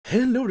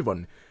Hello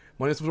everyone,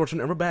 my name is FreeMan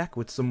and we're back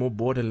with some more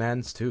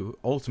Borderlands 2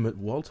 Ultimate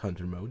Vault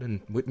Hunter mode,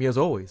 and with me as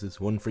always is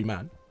one free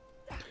man.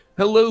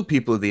 Hello,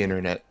 people of the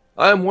internet.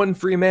 I'm one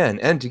free man,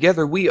 and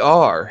together we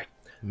are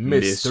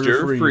Mr.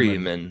 Mr. Freeman.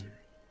 Freeman.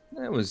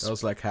 That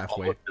was like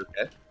halfway.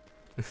 okay.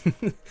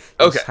 That's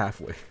Okay.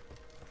 halfway.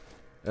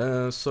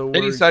 So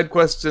Any side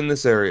quests in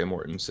this area,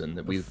 Mortensen,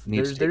 that we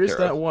need to take there is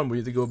care that of? one where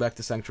you have to go back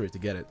to Sanctuary to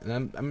get it,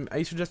 and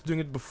I suggest doing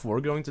it before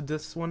going to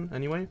this one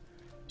anyway,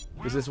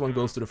 because this one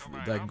goes to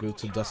goes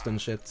to dust and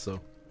shit. So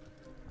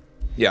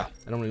Yeah.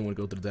 I don't really want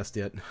to go to the dust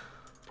yet.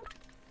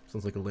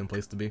 Sounds like a lame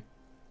place to be.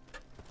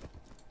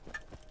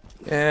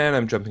 And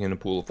I'm jumping in a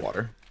pool of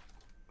water.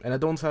 And I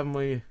don't have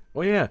my...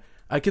 Oh yeah,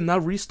 I can now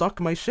restock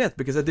my shit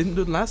because I didn't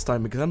do it last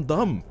time because I'm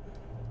dumb.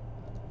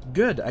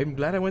 Good, I'm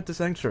glad I went to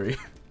Sanctuary.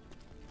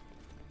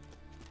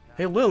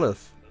 Hey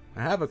Lilith,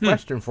 I have a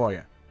question for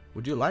you.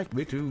 Would you like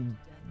me to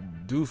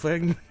do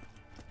thing?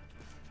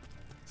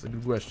 It's a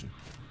good question.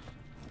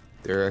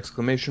 There are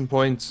exclamation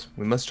points.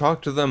 We must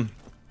talk to them.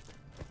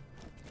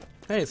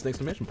 Hey, it's an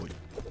exclamation point.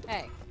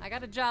 Hey, I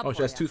got a job Oh, for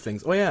she has ya. two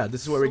things. Oh yeah,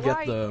 this is where we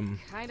get the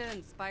kinda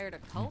inspired a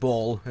cult.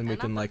 ball, and we And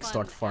can not the like fun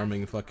start half-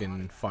 farming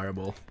fucking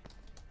fireball.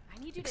 I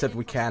need you to Except we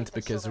infiltrate can't the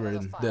because we're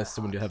children in of the this,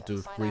 so we have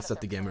to reset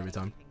the game every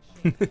time.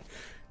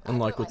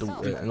 Unlike with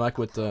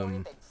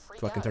the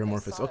fucking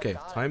TheMrMortensen. Okay,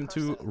 time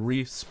to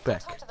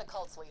respec. Talk to the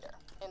cult's leader,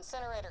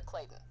 Incinerator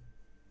Clayton.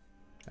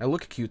 I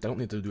look cute. I don't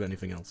need to do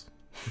anything else.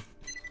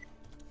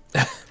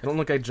 I don't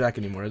look like Jack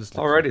anymore. I just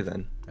look Alrighty cute.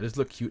 then. I just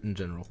look cute in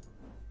general,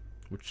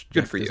 which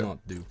Good Jack for does you.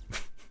 not do. Is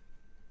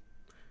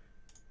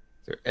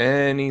there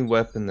any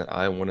weapon that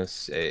I want to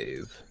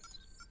save?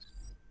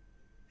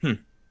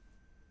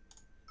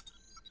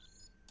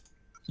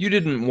 You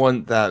didn't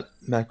want that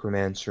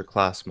Necromancer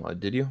class mod,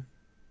 did you?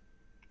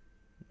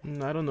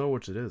 I don't know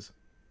which it is.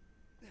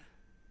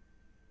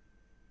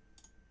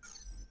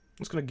 I'm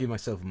just gonna give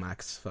myself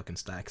max fucking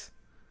stacks.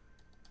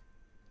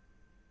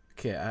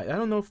 Okay, I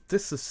don't know if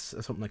this is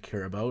something I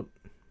care about.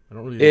 I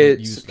don't really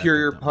It's use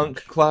Superior that Punk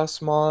much.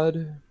 class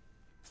mod.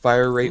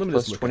 Fire rate Let me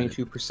plus just look at it.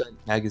 22%.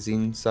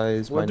 Magazine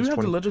size Well, I do minus have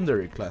 20. the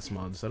legendary class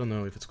mods. I don't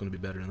know if it's gonna be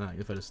better than that.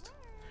 If I just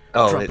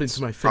Oh, drop it it's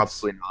into my face.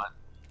 probably not.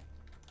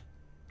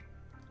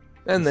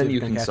 And Let's see then if you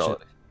I can catch sell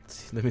it.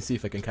 it. Let me see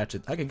if I can catch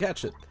it. I can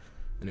catch it.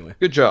 Anyway,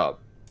 Good job.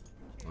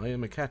 I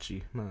am a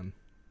catchy man.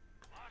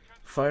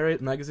 Fire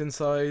rate, magazine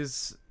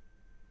size.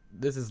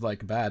 This is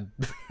like bad.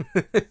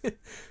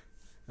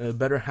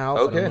 Better half.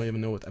 I Okay. don't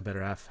even know what a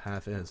better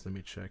half is. Let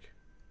me check.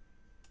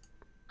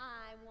 I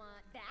want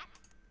that,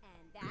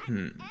 and that, Hmm.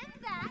 and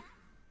that.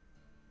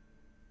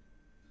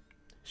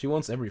 She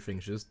wants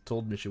everything. She just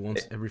told me she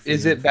wants everything.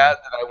 Is it bad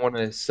that I want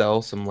to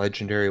sell some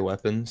legendary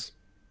weapons?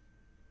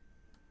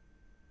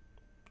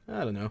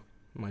 I don't know.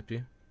 Might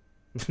be.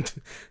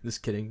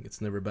 Just kidding.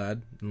 It's never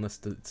bad unless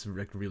it's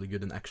really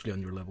good and actually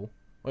on your level.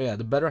 Oh yeah,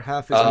 the better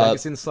half is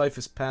magazine size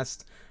is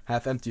past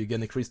half empty. You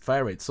get increased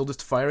fire rate. So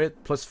just fire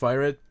it plus fire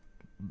rate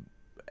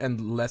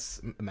and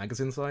less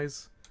magazine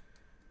size.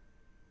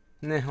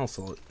 Nah, I'll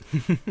sell it.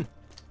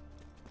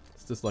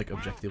 It's just like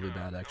objectively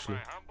bad actually.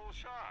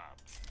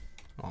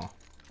 Aw.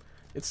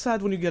 It's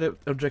sad when you get an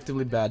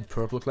objectively bad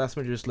purple class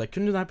where you're just like,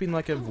 couldn't it have been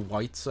like a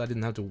white so I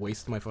didn't have to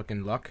waste my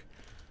fucking luck?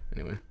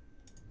 Anyway.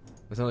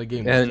 That's how the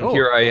game works. And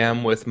here I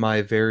am with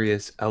my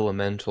various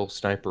elemental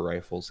sniper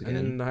rifles again.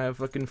 And I have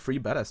fucking free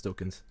badass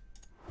tokens.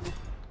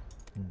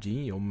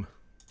 Damn.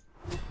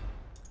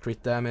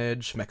 Crit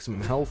damage, maximum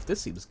health. This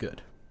seems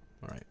good.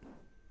 Alright.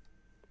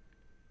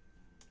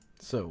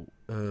 So,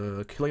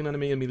 killing an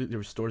enemy immediately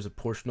restores a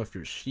portion of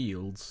your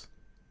shields.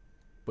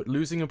 But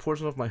losing a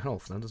portion of my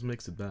health, that just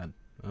makes it bad.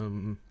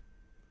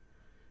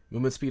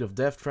 Movement speed of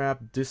Death Trap,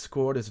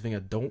 Discord is a thing I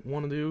don't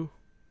want to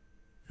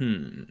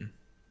do.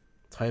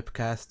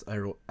 Typecast,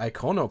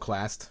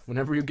 Iconoclast.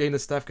 Whenever you gain a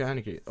staff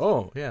mechanic.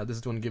 Oh, yeah,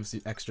 this one gives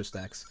you extra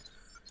stacks.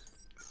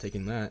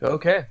 Taking that.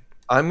 Okay.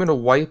 I'm going to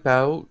wipe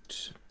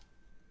out...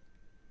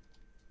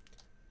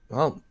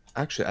 Well,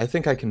 actually, I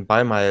think I can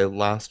buy my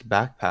last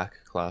backpack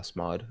class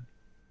mod.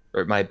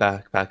 Or my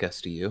backpack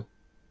SDU.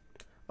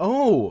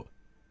 Oh!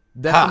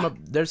 Ha!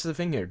 There's the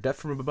thing here. Death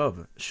from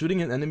above.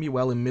 Shooting an enemy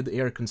while in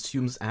mid-air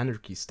consumes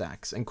anarchy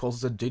stacks and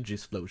causes a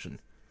digi-explosion.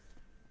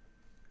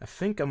 I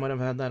think I might have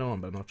had that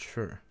on, but I'm not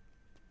sure.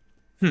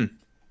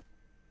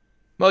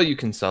 Well, you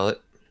can sell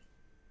it.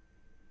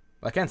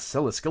 I can't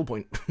sell a skill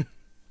point.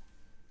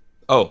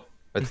 Oh.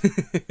 But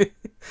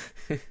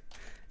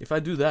If I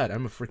do that,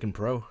 I'm a freaking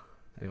pro.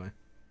 Anyway.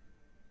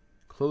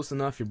 Close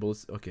enough, your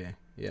bullets... Okay,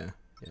 yeah.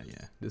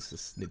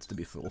 This needs to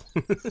be full.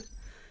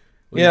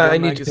 When yeah, you get I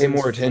need to pay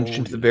more magazines attention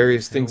full, to the you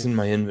various lose things in health.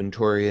 my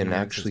inventory and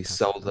Magazines actually past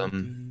sell 30.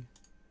 them.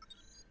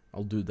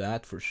 I'll do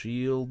that for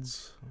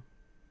shields.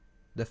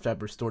 Death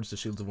Trap restores the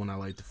shields of one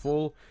ally to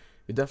full.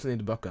 You definitely need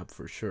to buck up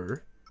for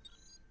sure.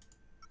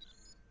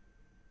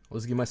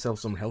 Let's give myself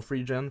some health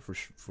regen for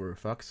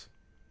fucks.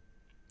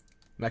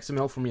 Maximum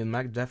health for me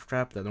and Death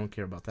Trap. I don't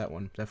care about that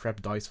one. Death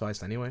Trap dies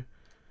fast anyway.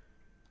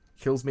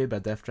 Kills made by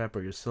Death Trap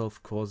or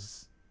yourself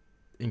cause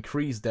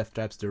increased Death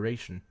Trap's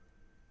duration.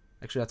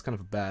 Actually, that's kind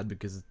of bad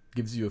because it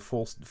gives you a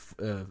false,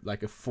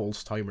 like a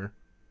false timer.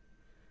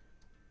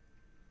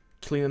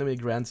 Killing enemy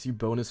grants you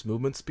bonus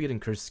movement speed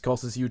and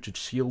causes you to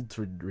shield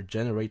to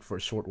regenerate for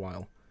a short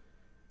while.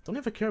 Don't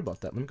ever care about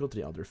that. Let me go to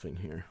the other thing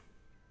here.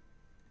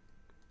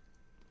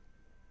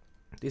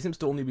 These seems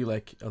to only be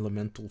like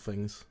elemental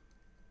things.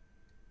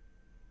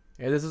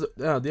 Yeah, this is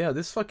yeah.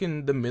 This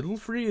fucking the middle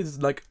three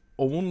is like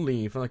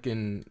only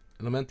fucking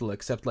elemental,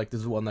 except like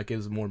this one that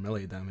gives more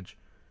melee damage.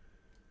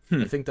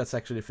 I think that's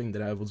actually the thing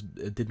that I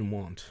didn't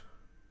want.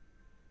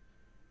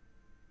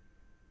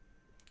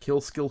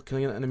 Kill skill,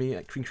 killing an enemy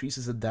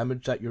increases the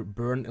damage that your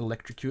burn,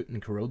 electrocute,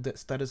 and corrode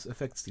status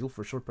effects deal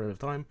for a short period of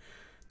time.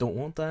 Don't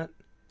want that.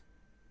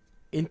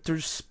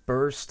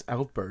 Interspersed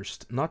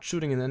outburst. Not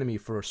shooting an enemy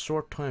for a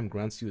short time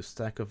grants you a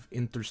stack of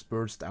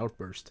interspersed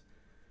outburst.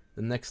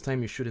 The next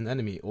time you shoot an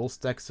enemy, all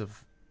stacks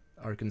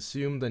are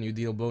consumed and you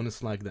deal bonus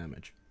slag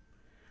damage.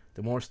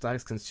 The more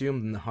stacks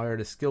consumed and the higher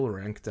the skill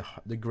rank,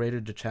 the greater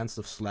the chance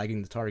of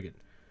slagging the target.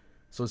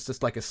 So it's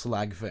just like a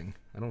slag thing.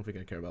 I don't think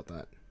I care about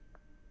that.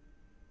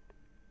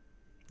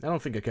 I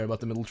don't think I care about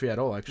the middle tree at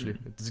all, actually.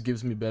 It just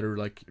gives me better,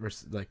 like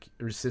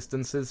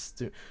resistances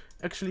to...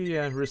 Actually,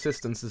 yeah,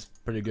 resistance is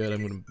pretty good.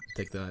 I'm gonna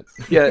take that.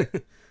 Yeah,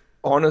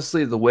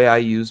 honestly, the way I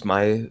use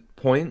my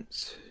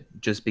points,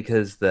 just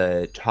because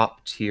the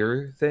top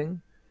tier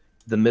thing,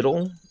 the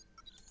middle,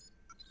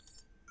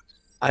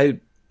 I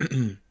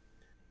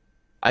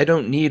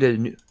don't need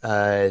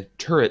a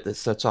turret that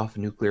sets off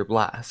a nuclear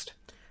blast.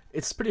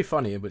 It's pretty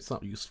funny, but it's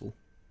not useful.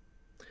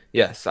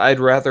 Yes, I'd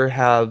rather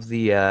have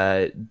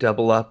the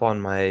double up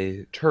on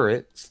my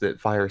turrets that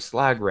fire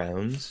slag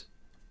rounds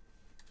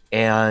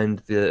and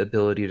the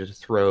ability to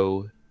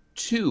throw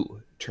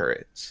 2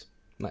 turrets.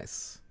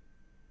 Nice.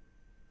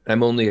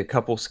 I'm only a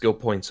couple skill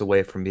points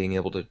away from being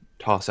able to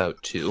toss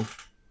out 2. Give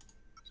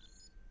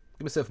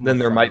myself more Then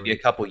there might be fire.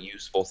 a couple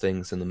useful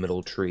things in the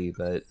middle tree,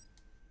 but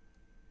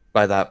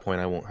by that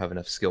point I won't have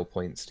enough skill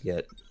points to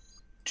get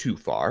too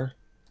far.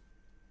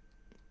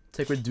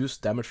 Take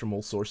reduced damage from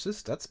all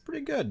sources. That's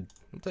pretty good.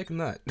 I'm taking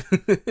that.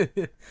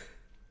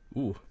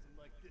 Ooh.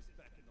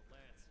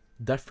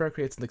 Death Fire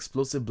creates an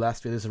explosive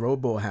blast with his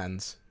robo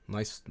hands.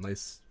 Nice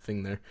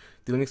thing there.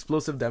 Dealing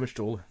explosive damage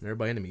to all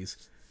nearby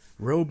enemies.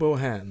 Robo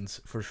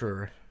hands, for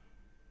sure.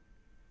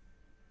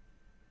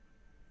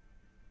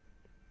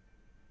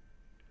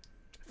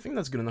 I think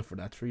that's good enough for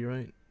that tree,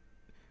 right?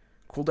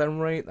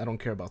 Cooldown rate, I don't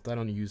care about that. I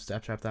don't use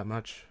Death Trap that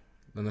much.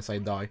 Unless I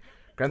die.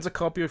 Grants a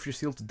copy of your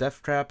shield to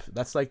Death Trap.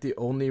 That's like the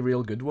only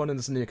real good one, and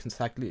it's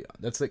exactly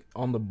that's like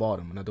on the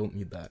bottom, and I don't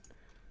need that.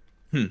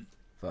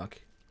 Fuck.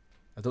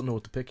 I don't know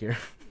what to pick here.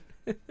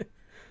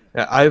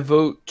 Yeah, I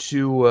vote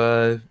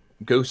to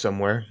go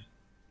somewhere.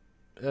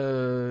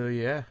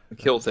 Yeah.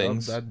 Kill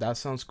things. That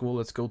sounds cool.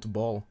 Let's go to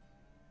ball.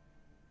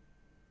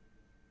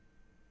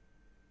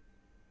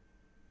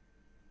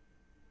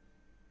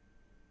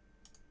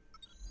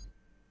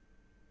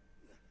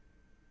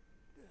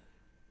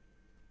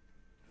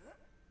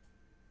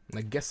 I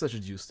guess I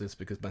should use this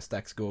because my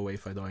stacks go away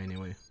if I die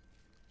anyway.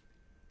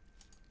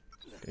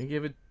 Can I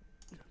give it...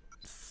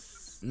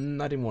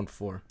 I didn't want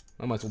 4.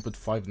 I might as well put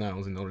 5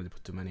 now, since I already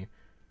put too many.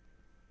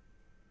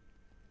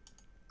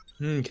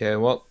 Okay,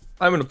 well,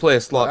 I'm gonna play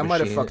a slot I machine.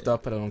 might have fucked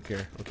up, but I don't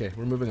care. Okay,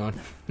 we're moving on.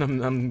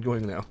 I'm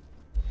going now.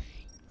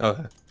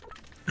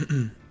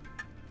 Okay.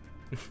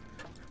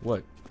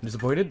 What?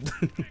 Disappointed?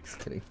 Just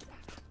kidding.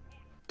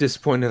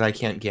 Disappointed I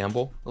can't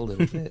gamble a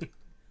little bit.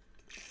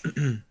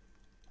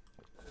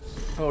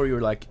 Or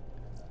you're like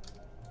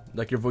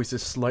your voice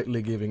is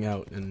slightly giving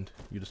out and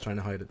you're just trying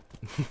to hide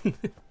it.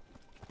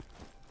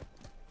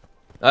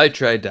 I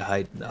tried to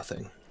hide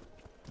nothing.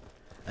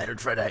 I don't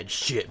try to hide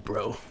shit,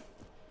 bro.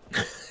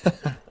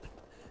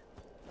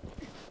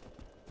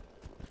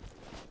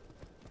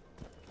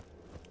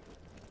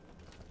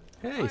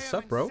 Hey,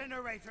 sup, bro?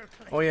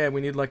 Oh yeah,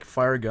 we need like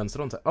fire guns.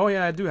 Don't oh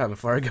yeah, I do have a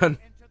fire gun,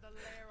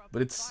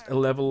 but it's a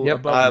level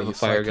above I have me. a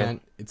fire gun.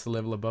 Can't, it's a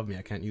level above me.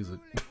 I can't use it.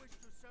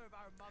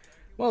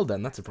 Well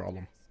then, that's a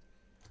problem.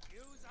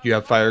 Do you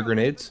have fire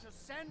grenades?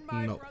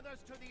 No,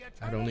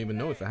 I don't even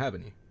know if I have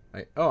any.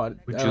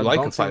 Would you like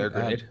a fire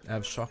grenade? I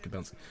have shock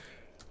bouncing.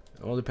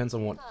 It all depends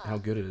on how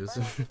good it is.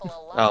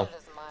 Oh.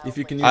 If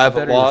you can use I have it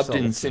a better lobbed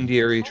yourself.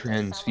 incendiary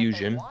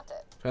transfusion.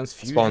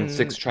 Transfusion. Spawn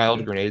 6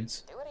 child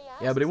grenades.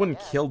 Yeah, but it wouldn't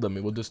kill them.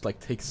 It would just like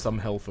take some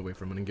health away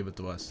from it and give it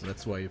to us. So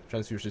that's why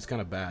transfusion is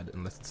kind of bad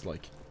unless it's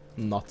like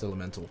not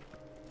elemental,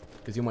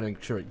 because you want to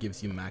make sure it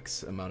gives you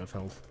max amount of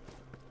health.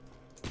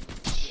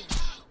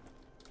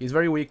 He's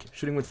very weak,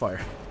 shooting with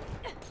fire.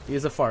 He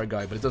is a fire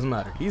guy, but it doesn't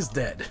matter. He's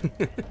dead.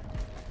 Did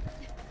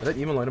that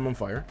even light him on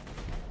fire?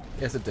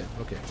 Yes, it did.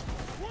 Okay.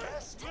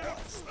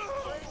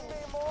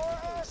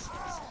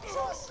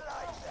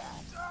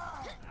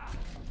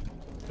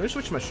 Can I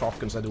switch my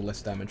shotguns? I do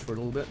less damage for a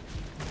little bit.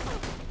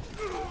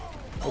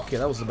 Okay,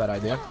 that was a bad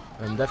idea.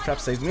 Death Trap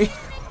saved me.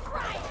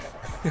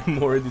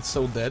 I'm already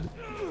so dead.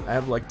 I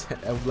have like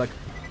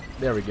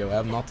there we go.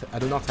 I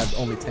do not have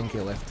only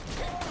 10k left.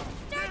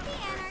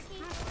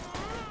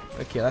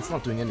 Okay, that's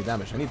not doing any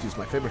damage. I need to use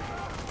my fibber.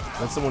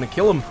 Let someone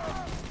kill him.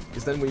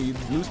 because then we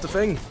lose the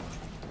thing.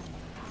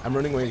 I'm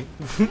running away.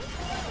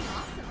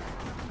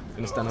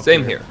 Gonna stand up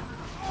Same here.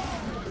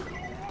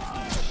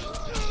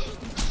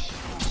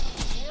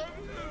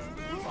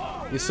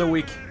 He's so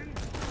weak.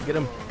 Get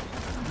him.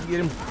 Get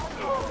him.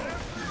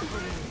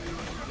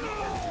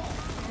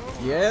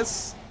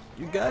 Yes!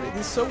 You got it.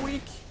 He's so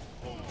weak.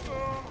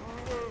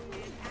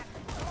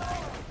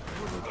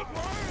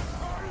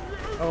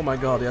 Oh my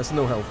god, he has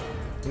no health.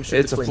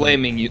 It's a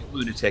flaming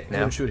lunatic I'm now.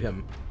 gonna shoot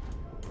him.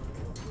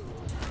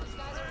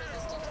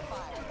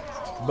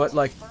 But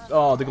like,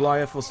 oh, the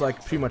Goliath was like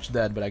pretty much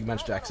dead, but I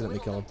managed to accidentally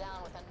kill him.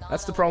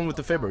 That's the problem with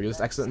the Fibber, you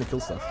just accidentally kill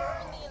stuff.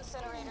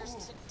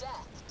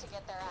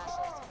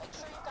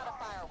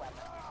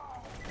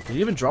 Did he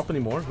even drop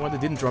anymore? Why they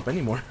didn't drop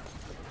anymore?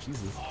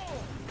 Jesus.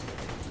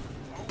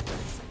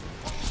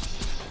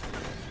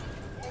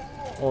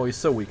 Oh, he's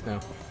so weak now.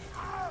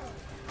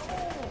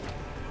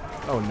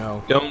 Oh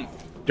no.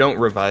 Don't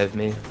revive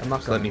me. I'm not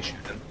Just gonna. let me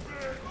shoot him.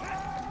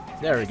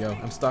 There we go.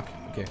 I'm stuck.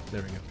 Okay,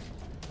 there we go.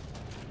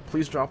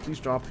 Please drop, please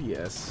drop.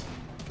 Yes.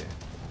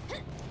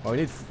 Okay. Oh, I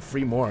need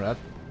 3 more.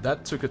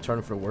 That took a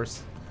turn for the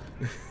worse.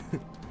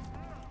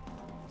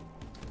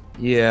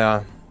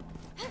 Yeah.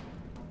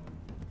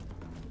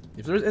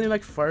 If there's any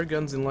like fire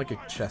guns in like a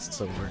chest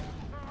somewhere.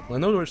 Well, I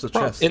know there's a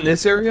chest. In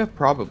this area,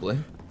 probably.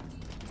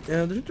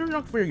 Yeah, they're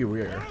not very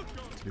rare,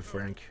 to be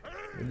frank.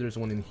 Maybe there's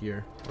one in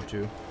here or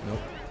 2. Nope,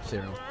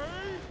 0.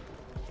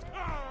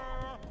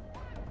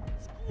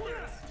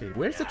 Okay,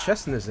 where's the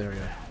chest in this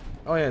area?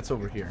 Oh yeah, it's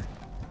over here.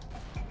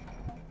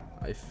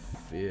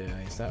 Yeah,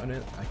 is that on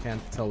it? I can't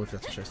tell if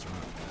that's a chest or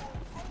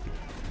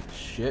not.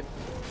 Shit.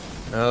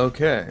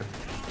 Okay.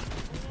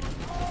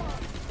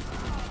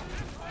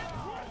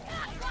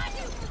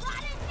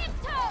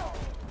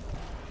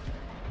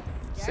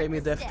 Save me,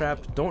 Death Trap.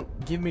 Don't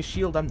give me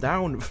shield, I'm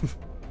down.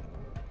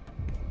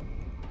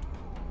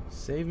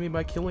 Save me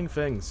by killing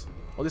things.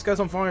 Oh, this guy's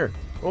on fire.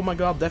 Oh my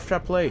god, Death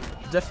Trap play.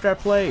 Death Trap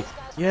play.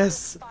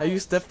 Yes, I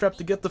used Death Trap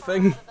to get the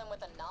thing.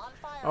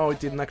 Oh, it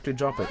didn't actually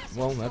drop it.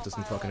 Well, that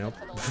doesn't fucking help.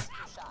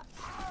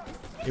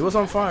 He was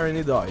on fire and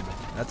he died.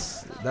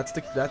 That's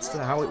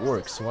how it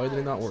works. Why did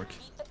it not work?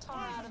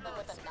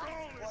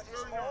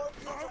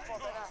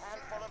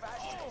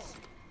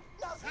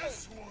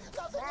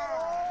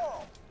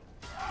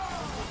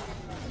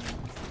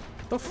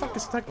 The fuck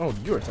is attacking? Oh,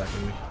 you're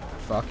attacking me.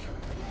 Fuck.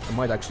 I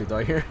might actually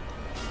die here.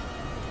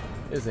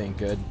 This ain't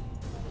good.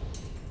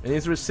 And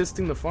he's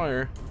resisting the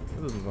fire.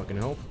 That doesn't fucking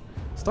help.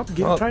 Stop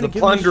trying to the give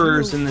me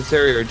plunderers shield. in this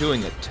area are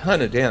doing a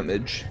ton of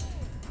damage.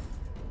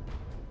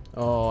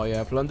 Oh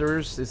yeah,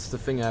 plunderers is the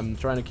thing I'm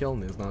trying to kill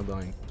and it's not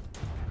dying.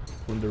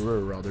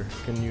 Plunderer rather.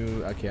 Can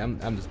you? Okay, I'm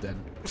just dead.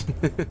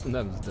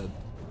 I'm just dead.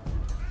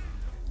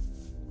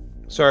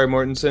 Sorry,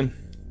 Mortensen.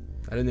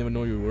 I didn't even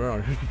know you were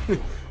on.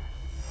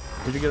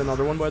 Did you get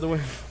another one by the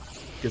way?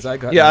 Because I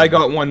got. Yeah, I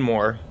got one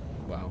more.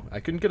 Wow, I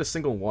couldn't get a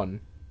single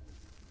one.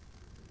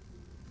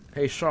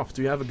 Hey shop,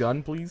 do you have a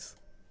gun, please?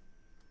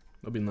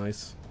 That'd be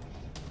nice.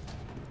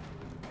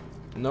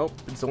 Nope,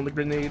 it's only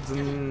grenades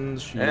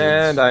and shields.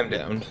 And I'm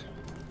down.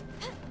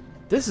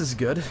 This is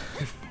good.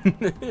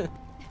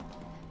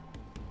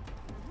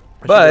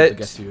 But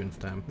get to you in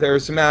time. there are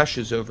some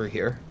ashes over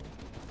here.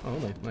 Oh,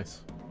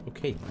 nice.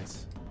 Okay,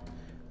 nice.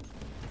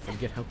 I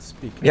forget how to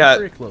speak. Yeah. I'm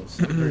very close.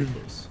 I'm very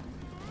close.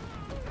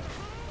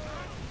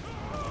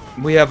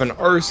 We have an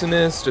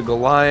arsonist, a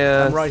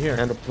Goliath, I'm right here.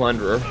 and a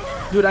plunderer.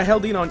 Dude, I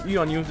held E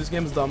on you. This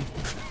game's dumb.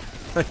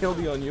 I held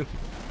E on you.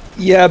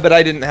 Yeah, but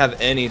I didn't have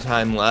any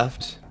time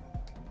left.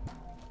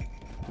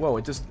 Whoa,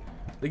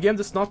 the game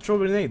does not throw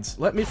grenades.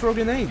 Let me throw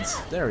grenades.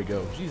 There we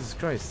go. Jesus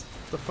Christ.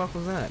 What the fuck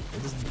was that?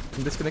 It just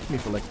disconnected me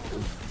for like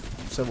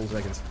several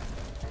seconds.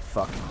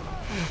 Fuck.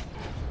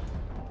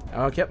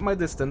 I kept my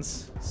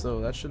distance,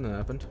 so that shouldn't have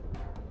happened.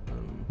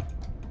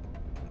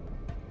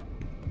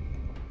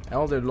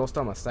 Hell, they lost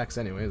all my stacks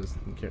anyway.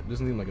 Doesn't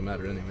seem like it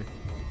mattered anyway.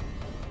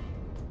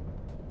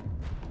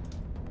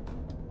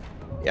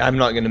 Yeah, I'm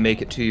not gonna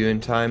make it to you in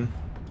time.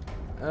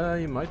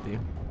 You might be.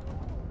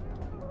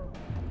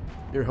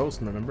 You're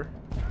hosting, remember?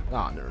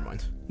 Ah, never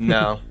mind.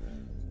 No.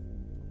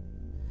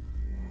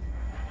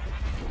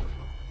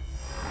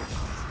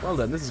 Well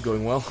then, this is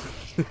going well.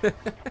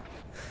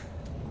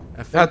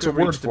 I think That's a we've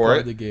word reached the for part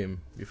it. of the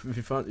game. You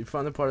found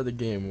the part of the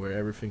game where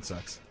everything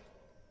sucks.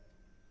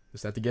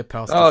 Just have to get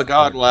past. Oh this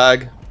god, part.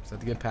 lag. Just have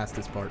to get past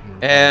this part.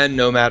 And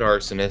Nomad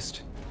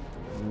Arsonist.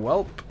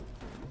 Welp,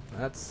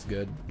 that's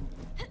good.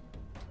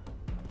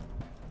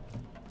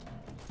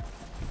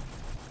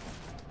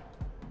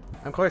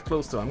 I'm quite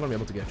close to. I'm gonna be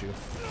able to get you.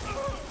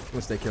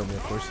 Once they kill me,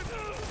 of course.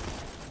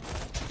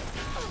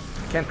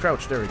 Can't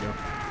crouch. There we go.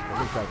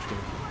 Let me crouch. Kill.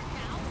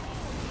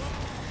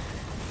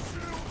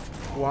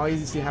 Why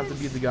does he have to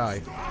be the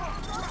guy?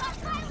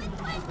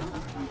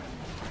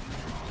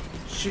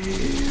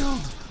 Shield!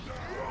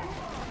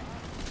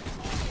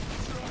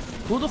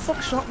 Who the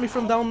fuck shot me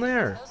from down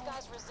there?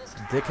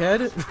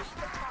 Dickhead?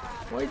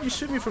 Why did you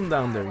shoot me from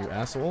down there, you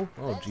asshole?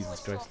 Oh, Jesus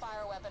Christ.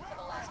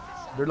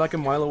 They're like a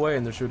mile away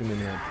and they're shooting me in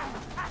the head.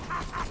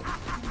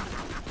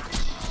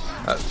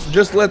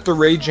 Just let the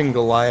raging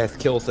Goliath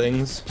kill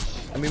things.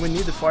 I mean, we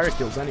need the fire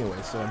kills anyway,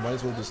 so I might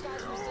as well just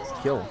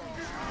kill.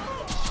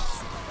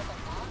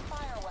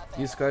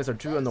 These guys are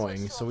too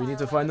annoying, so we need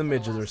to find a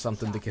midget or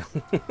something to kill.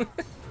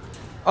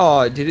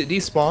 Oh, did it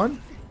despawn?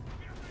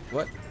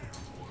 What?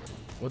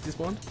 What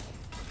despawned?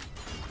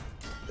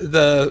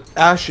 The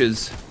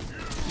ashes.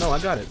 No, I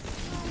got it.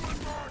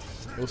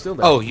 It was still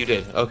there. Oh, you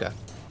did. Okay.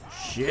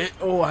 Shit.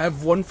 Oh, I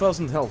have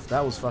 1,000 health.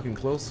 That was fucking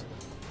close.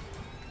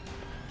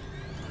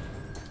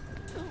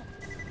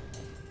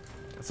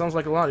 That sounds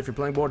like a lot if you're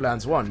playing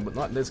Borderlands 1, but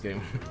not in this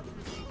game.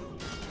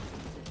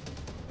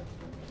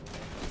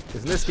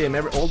 Because in this game,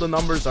 all the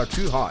numbers are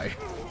too high.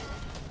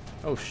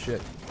 Oh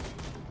shit.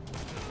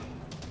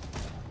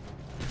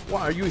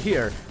 Why are you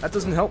here? That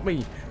doesn't help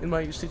me in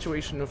my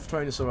situation of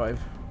trying to survive.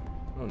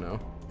 Oh no.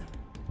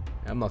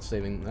 I'm not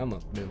saving. I'm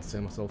not being able to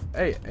save myself.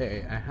 Hey,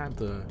 hey, I had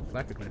the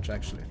flak glitch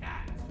actually.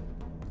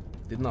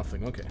 Did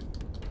nothing. Okay.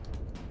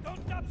 Don't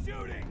stop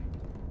shooting.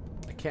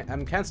 I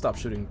can't stop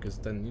shooting because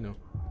then you know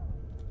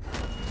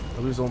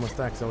I lose all my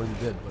stacks. I already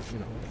did, but you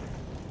know.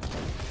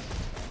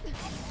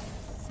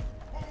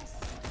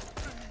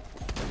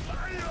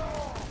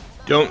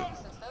 Don't.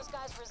 Since those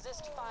guys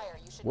resist fire,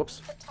 you should Whoops.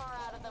 beat the tar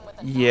out of them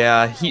with a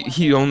Yeah,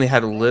 he only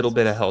had a little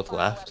bit of health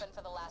left. weapon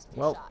for the last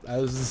few Well,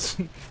 shots.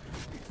 as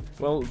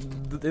well,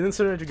 the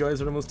incinerator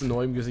guys are the most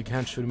annoying because you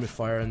can't shoot them with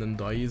fire and then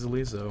die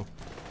easily. So,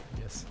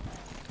 yes.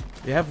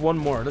 They have one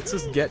more. Let's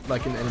just get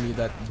like an enemy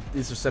that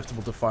is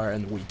susceptible to fire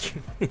and weak.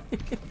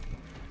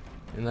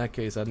 In that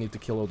case, I need to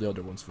kill all the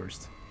other ones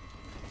first.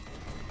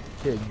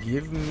 Okay,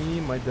 give me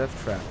my death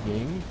trap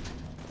game.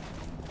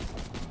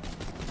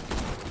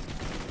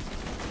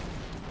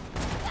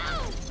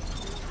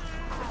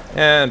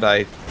 And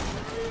I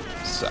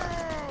suck.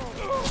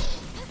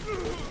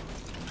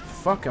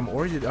 Fuck, I'm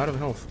already out of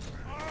health.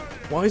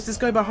 Why is this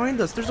guy behind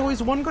us? There's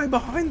always one guy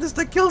behind us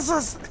that kills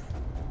us!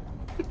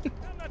 I'm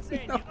not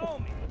saying you owe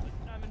me,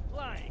 but I'm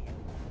implying.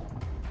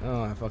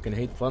 Oh, I fucking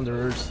hate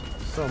plunderers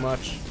so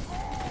much.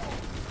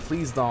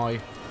 Please die.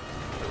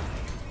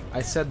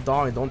 I said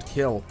die, don't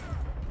kill.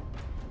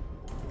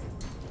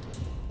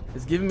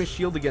 It's giving me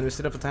shield again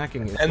instead of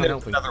attacking. It's And not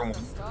there's helping. another one.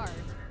 Start.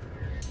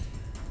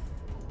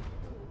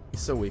 He's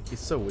so weak. He's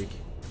so weak.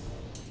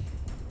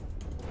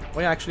 Oh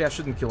yeah, actually I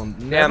shouldn't kill him.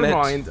 Damn Never it.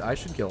 mind. I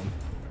should kill him.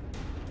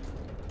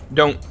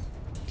 Don't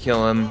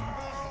kill him.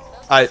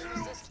 I.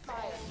 Resist fire.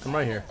 I'm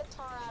right here. The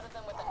tar out of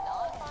them with a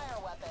non-fire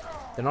weapon.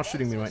 They're not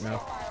shooting me right now.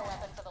 Fire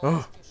weapon for the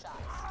Oh.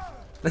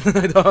 last few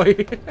shots. I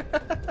die.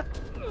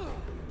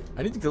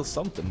 I need to kill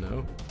something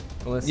though.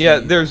 Unless Yeah,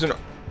 he- there's an.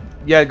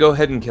 Yeah, go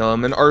ahead and kill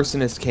him. An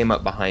arsonist came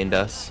up behind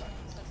us.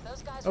 Since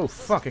those guys Oh,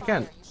 resist fuck, I fire,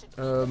 can't. you should beat the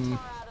tar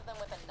out of them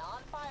with a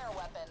non-fire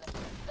weapon,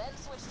 then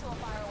switch to a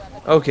fire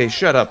weapon. Okay,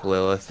 shut up,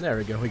 Lilith. There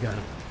we go, we got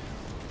him.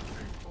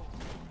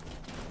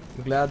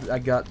 I'm glad I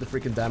got the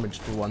freaking damage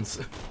for once.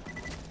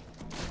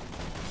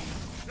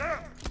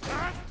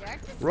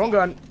 Wrong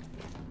gun!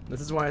 This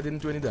is why I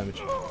didn't do any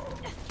damage.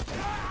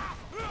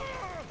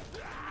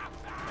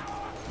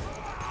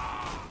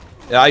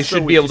 Yeah, I So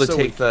should be weak, able to so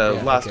take weak. the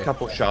Yeah, last okay.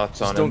 couple shots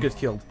Just on don't him. get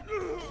killed.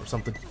 Or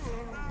something.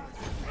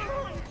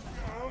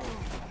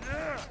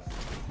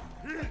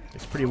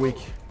 It's pretty weak.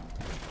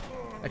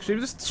 Actually,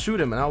 just shoot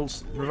him and I'll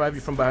revive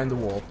you from behind the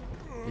wall.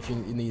 If you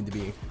need to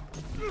be.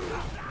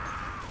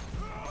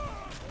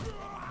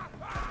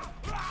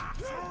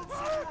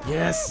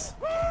 Yes!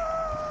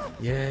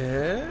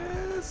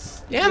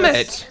 Yes! Damn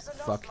Yes! it!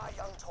 Fuck.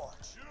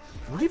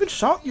 What even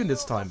shot you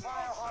this time?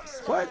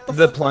 What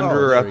The f-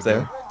 plunderer oh, up we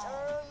there. go.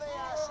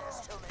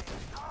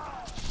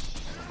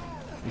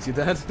 You see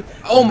that?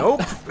 Oh,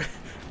 nope.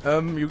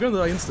 You're gonna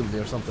die instantly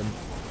or something.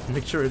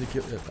 Make sure to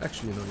kill.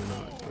 Actually, no, you're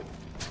not. Wait,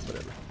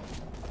 whatever.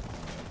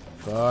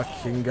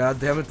 Fucking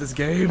goddamn it, this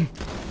game.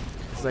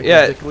 It's like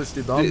Yeah,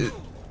 ridiculously dumb.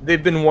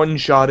 They've been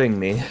one-shotting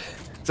me.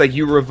 It's like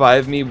you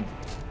revive me.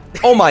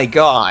 Oh my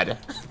god!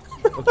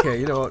 Okay,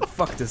 you know what?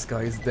 Fuck this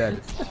guy. He's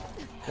dead.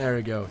 There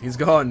we go. He's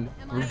gone.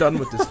 We're done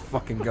with this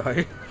fucking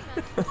guy.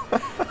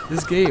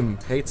 This game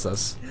hates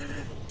us.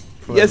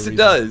 for Yes, whatever it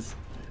does.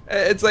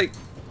 It's like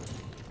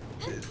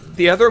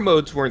the other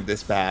modes weren't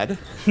this bad.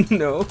 reason.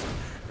 No.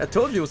 I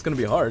told you it was gonna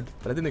be hard,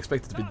 but I didn't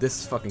expect it to be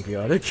this fucking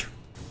chaotic.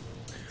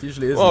 It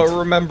usually isn't. Well,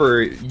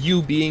 remember,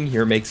 you being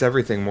here makes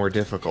everything more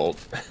difficult.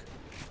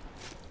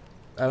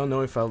 I don't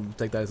know if I'll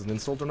take that as an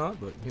insult or not,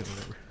 but you know,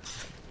 whatever.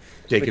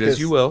 Take it as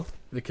you will.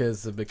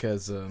 Because it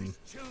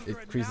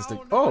increases the.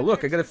 Oh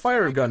look, I got a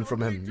fire gun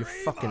from him. You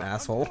fucking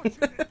asshole.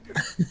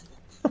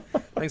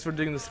 Thanks for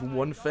doing this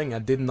one thing I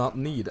did not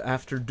need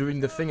after doing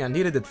the thing I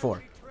needed it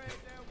for.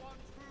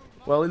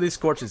 Well, at least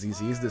Scorch is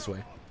easy. He's this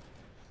way.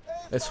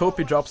 Let's hope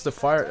he drops the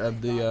fire,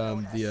 the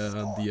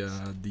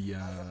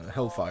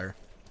hellfire.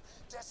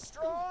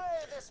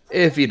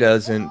 If he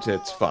doesn't,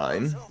 it's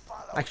fine.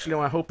 Actually,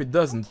 I hope he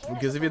doesn't,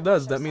 because if he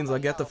does, that means I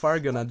get the fire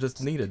gun I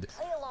just needed,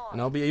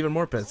 and I'll be even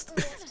more pissed.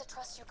 To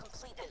trust you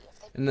completely if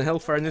they And the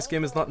hellfire in this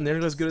game is not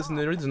nearly as good as in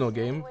the original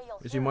game,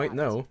 as you might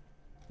know.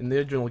 In the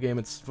original game,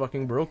 it's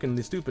fucking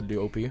brokenly stupidly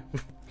OP. In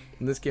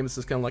this game, it's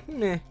just kind of like,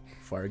 meh,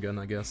 fire gun,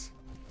 I guess.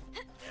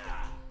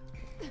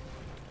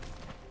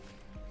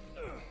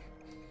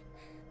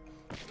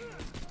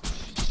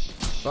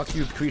 Fuck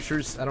you,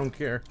 creatures. I don't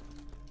care.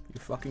 You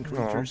fucking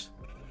creatures.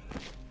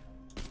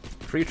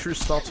 Creatures,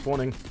 stop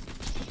spawning.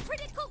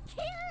 Critical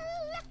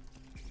kill!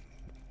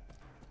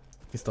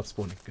 He stopped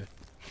spawning. Good.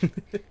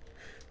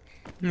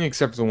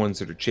 Except for the ones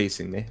that are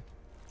chasing me.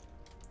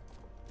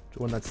 The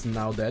one that's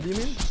now dead, you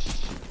mean?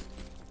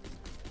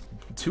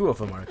 2 of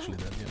them are actually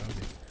dead, yeah,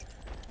 okay.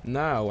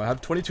 Now, I have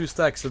 22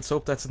 stacks, let's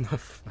hope that's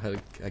enough,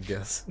 I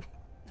guess.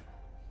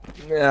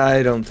 Yeah,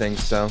 I don't think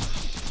so.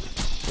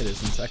 It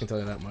isn't, I can tell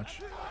you that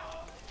much.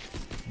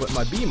 But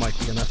my B might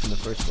be enough in the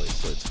first place,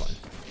 so it's fine.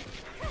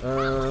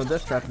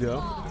 Death Trap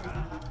go.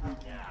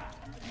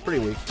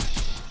 Pretty weak.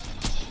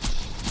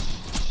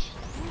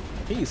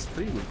 He's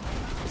pretty weak.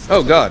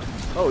 Oh god.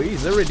 Oh,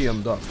 he's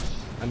Iridium up.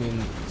 I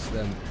mean,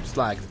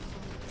 slagged.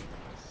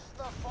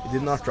 He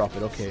did not drop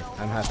it, okay,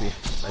 I'm happy.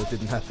 That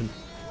didn't happen.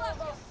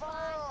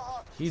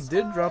 He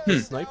did drop the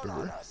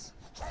sniper.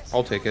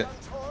 I'll take it.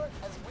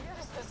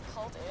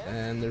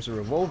 And there's a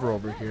revolver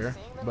over here,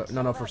 but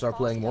none of us are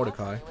playing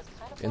Mordecai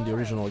in the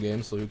original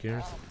game, so who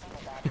cares?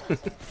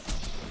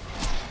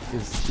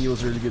 Because he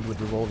was really good with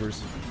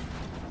revolvers.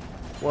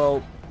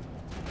 Well,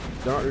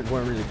 they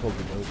weren't really called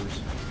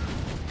revolvers.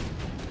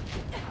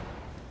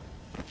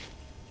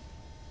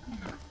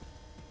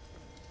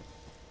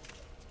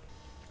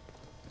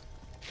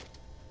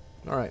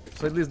 Alright,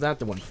 so at least that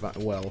the one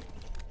well.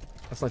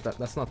 That's like that.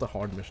 That's not the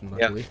hard mission,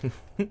 luckily.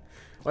 Yeah.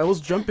 I was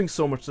jumping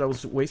so much that I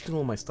was wasting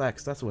all my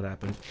stacks. That's what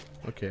happened.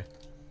 Okay.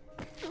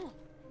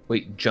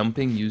 Wait,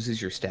 jumping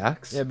uses your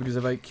stacks? Yeah, because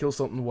if I kill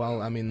something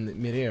while I'm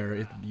in midair,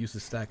 it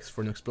uses stacks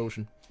for an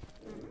explosion.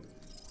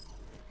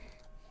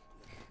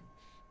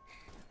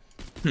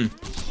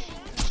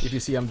 If you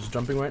see, I'm just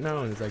jumping right now,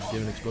 and it's like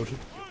giving an explosion.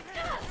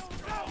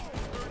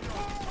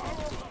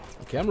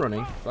 Okay, I'm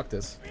running. Fuck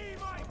this.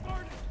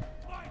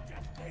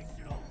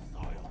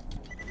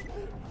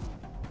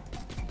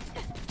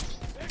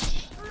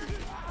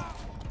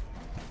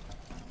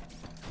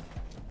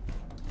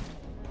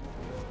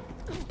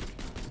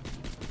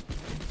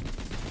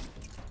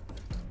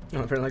 Oh,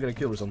 apparently I got a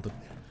kill or something.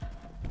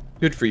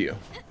 Good for you.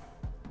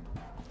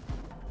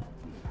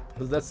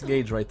 That's the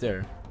gauge right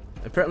there.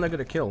 Apparently I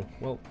got a kill.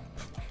 Well.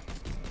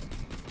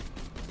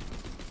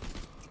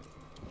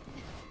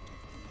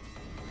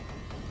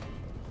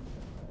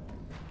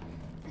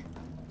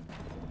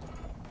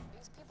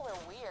 These people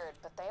are weird,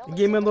 but they He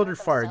gave me another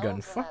fire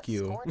gun. Fuck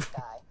you.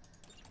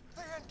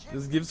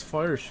 This gives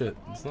fire shit.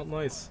 It's not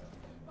nice.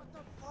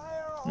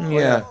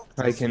 Yeah,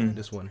 I can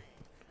this one.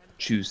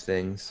 choose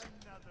things.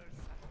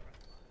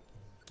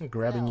 I'm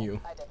grabbing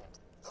you.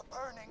 The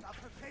burning of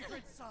her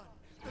favorite son,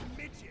 the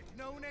midget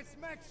known as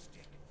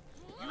Matchstick.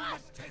 You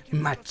must take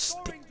him to the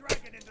soaring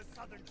dragon in the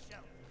southern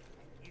shelf.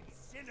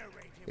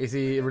 Incinerate him. Is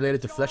he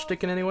related to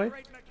Fleshstick in any way?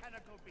 Great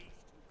mechanical beast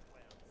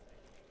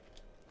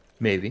who quells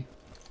Maybe.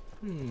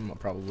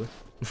 Probably.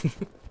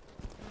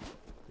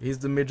 He's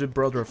the midget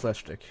brother of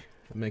Fleshstick.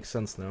 It makes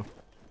sense now.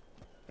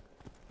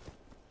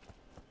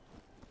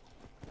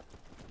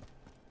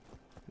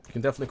 You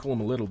can definitely call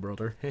him a little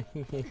brother.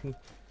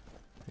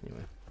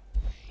 Anyway.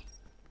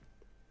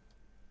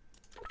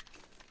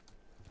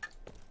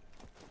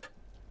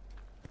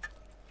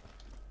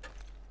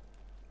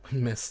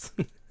 Missed.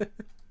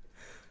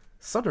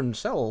 Southern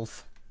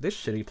Shelf. This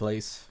shitty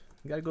place.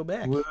 You gotta go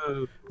back.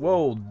 Whoa.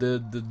 Whoa,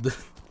 the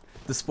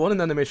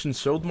spawning animation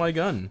showed my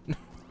gun.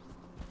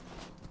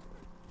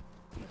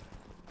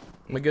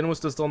 My gun was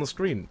just on the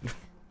screen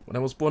when I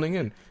was spawning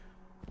in.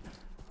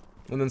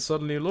 And then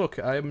suddenly, look,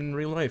 I'm in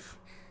real life.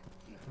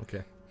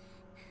 Okay.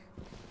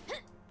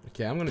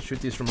 Okay, I'm gonna shoot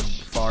these from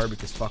afar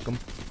because fuck them.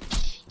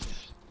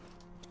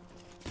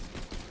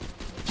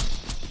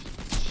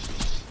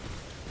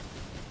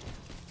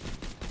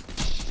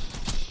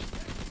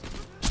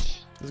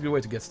 This is a good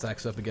way to get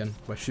stacks up again,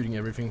 by shooting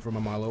everything from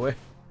a mile away.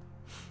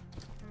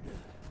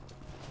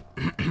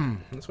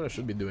 That's what I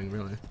should be doing,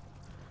 really.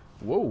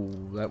 Whoa,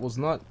 that was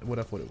not what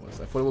I thought it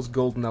was. I thought it was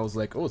gold and I was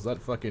like, oh, is that a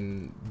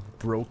fucking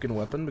broken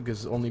weapon?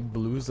 Because only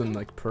blues and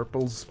like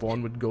purples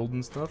spawn with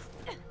golden stuff.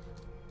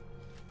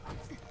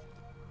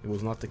 It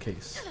was not the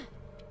case.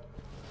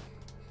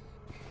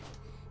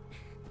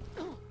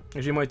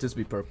 Actually, it might just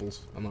be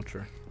purples. I'm not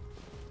sure.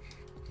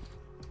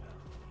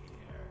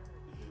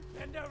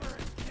 Bend over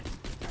and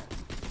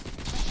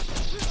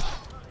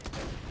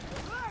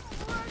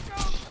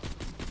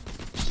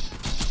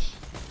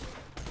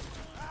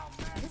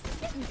This is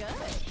getting good.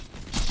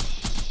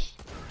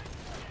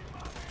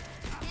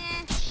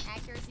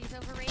 Accuracy's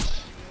overrated.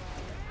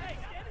 hey,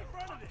 stand in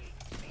front of it.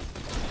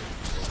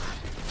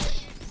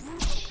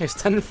 Hey,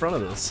 stand in front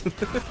of this.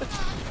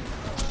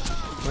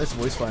 Nice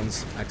voice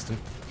lines, Axton.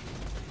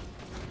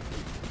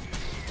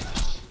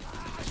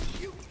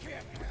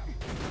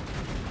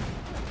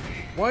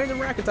 Why are the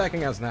rack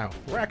attacking us now?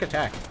 Rack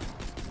attack!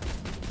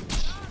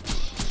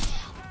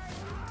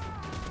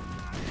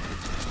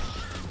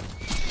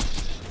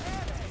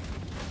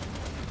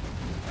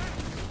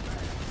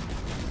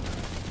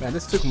 Man,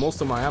 this took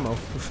most of my ammo.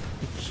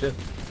 Shit.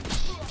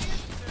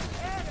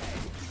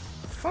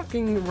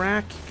 Fucking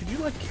rack, could you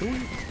like kill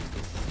me?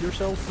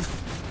 yourself?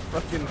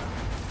 Fucking...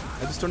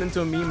 I just turned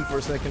into a meme for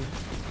a second.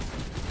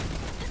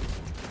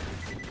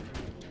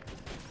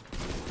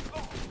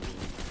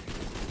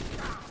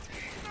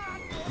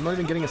 I'm not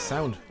even getting a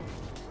sound.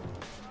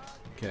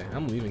 Okay,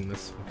 I'm leaving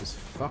this, because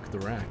fuck the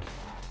rack.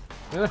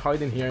 I'm gonna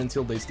hide in here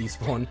until they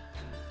despawn.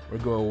 Or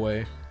go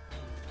away.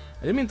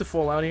 I didn't mean to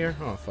fall out here.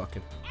 Oh,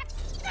 fucking.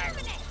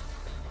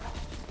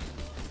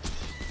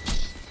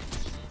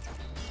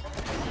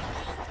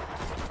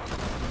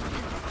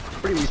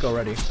 Pretty weak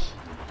already.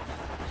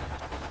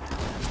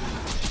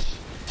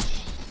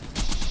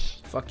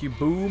 Fuck you,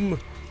 boom!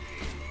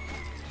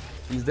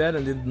 He's dead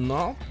and did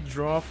not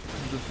drop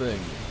the thing.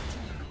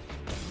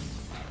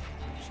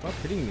 Stop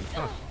hitting me,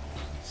 fuck.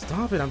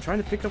 Stop it, I'm trying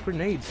to pick up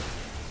grenades.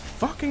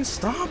 Fucking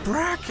stop,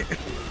 Brack!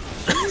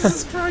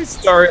 Jesus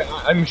Christ! Sorry,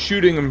 I'm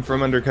shooting them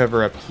from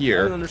undercover up I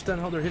here. don't understand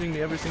how they're hitting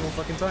me every single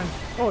fucking time.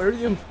 Oh,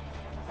 iridium!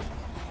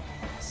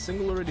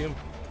 Single iridium.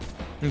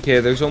 Okay,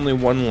 there's only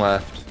one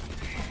left.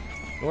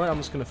 Well, I'm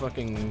just gonna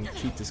fucking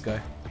cheat this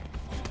guy.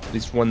 At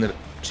least one that...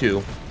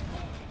 two.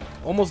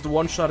 Almost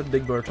one-shotted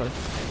Big Bird.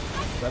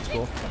 That's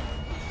cool.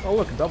 Oh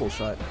look, a double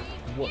shot.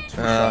 What?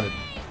 Two-shotted.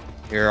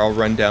 Here, I'll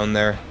run down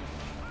there.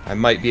 I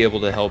might be able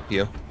to help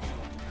you.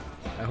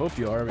 I hope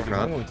you are, because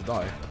I'm going to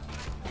die.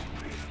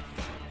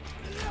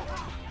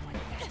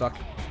 Stuck.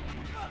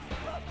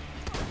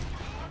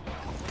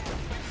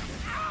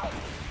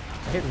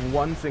 I hit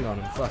one thing on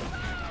him, fuck.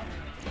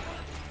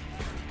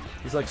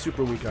 He's like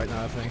super weak right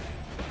now, I think.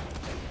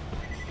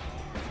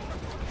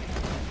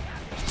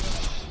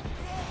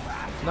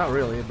 Not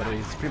really, but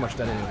he's pretty much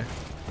dead anyway.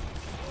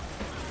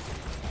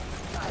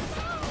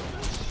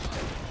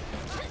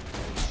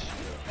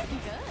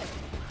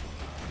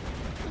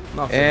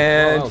 Nothing.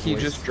 And Oh, he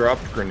just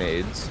dropped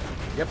grenades.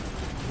 Yep.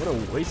 What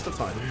a waste of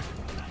time.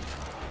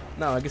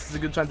 Now, I guess it's a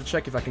good time to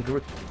check if I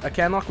can... I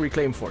cannot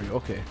reclaim for you.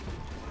 Okay.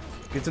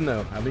 Good to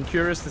know. I've been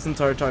curious this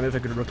entire time if I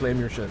could reclaim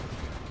your shit.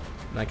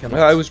 And I cannot.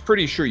 Well, I was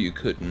pretty sure you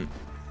couldn't.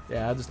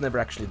 Yeah, I just never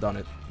actually done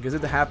it. Because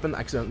it happened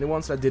accidentally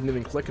once, I didn't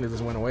even click and it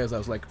just went away as I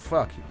was like,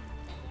 fuck.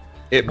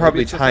 It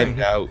probably timed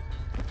out.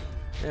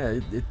 Yeah,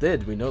 it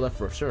did. We know that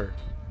for sure.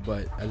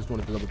 But I just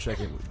wanted to double check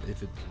it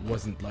if it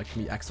wasn't like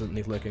me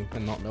accidentally clicking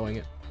and not knowing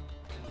it.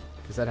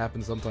 Because that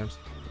happens sometimes.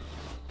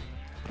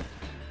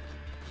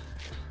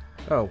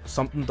 Oh,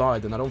 something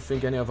died and I don't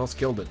think any of us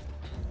killed it.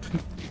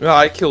 No,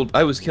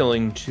 I was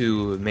killing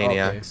two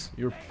maniacs.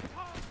 Okay.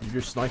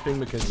 You're sniping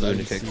because I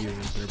didn't see you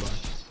nearby.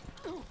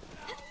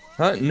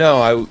 Huh?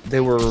 No, they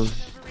were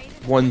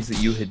ones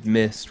that you had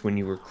missed when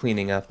you were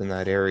cleaning up in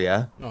that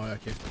area. Oh,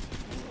 okay.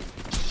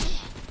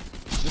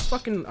 This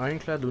fucking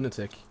ironclad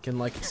lunatic can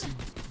like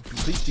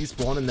please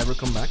despawn and never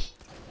come back.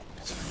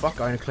 Just fuck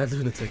ironclad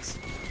lunatics.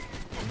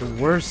 The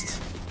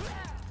worst.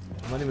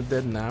 I'm not even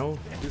dead now.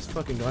 This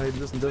fucking guy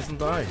doesn't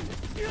die.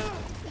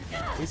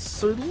 He's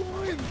so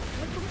alive.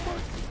 What the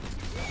fuck?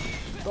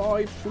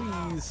 Die,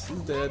 please.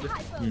 He's dead.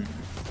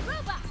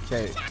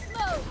 Okay.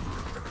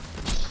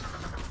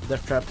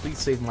 Death trap, please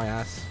save my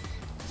ass.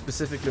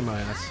 Specifically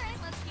my ass.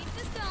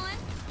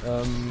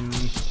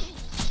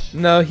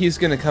 No, he's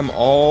gonna come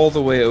all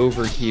the way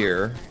over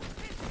here.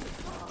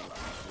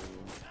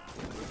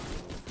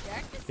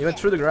 He went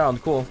through the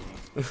ground, cool.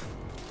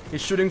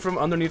 He's shooting from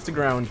underneath the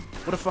ground.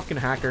 What a fucking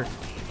hacker.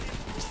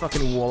 He's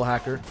fucking wall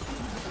hacker.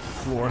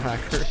 Floor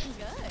hacker.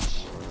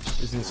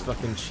 Using his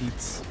fucking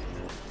cheats.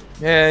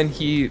 And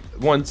he,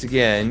 once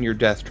again, your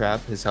death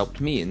trap has helped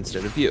me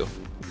instead of you.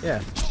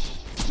 Yeah.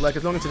 Like,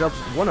 as long as it helps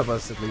one of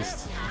us, at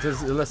least.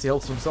 Unless he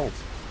helps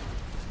himself.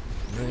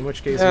 In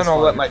which case, and I'll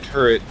let my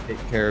turret take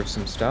care of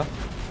some stuff.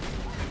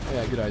 Oh,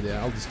 yeah, good idea.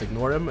 I'll just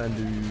ignore him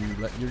and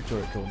let your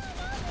turret kill him.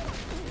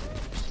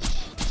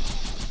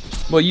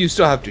 Well, you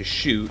still have to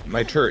shoot.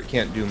 My turret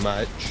can't do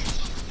much.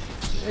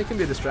 It can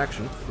be a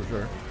distraction, for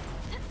sure.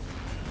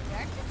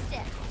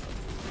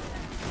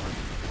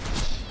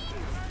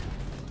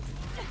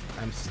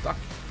 I'm stuck.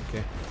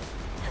 Okay.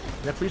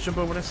 Yeah, please jump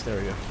over this. There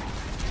we go.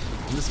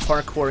 I'm just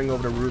parkouring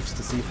over the roofs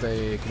to see if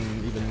they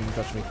can even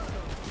touch me.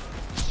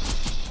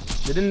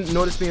 They didn't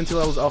notice me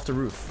until I was off the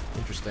roof.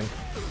 Interesting.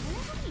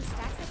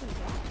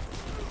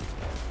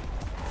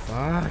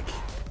 Fuck.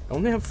 I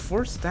only have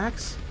 4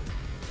 stacks?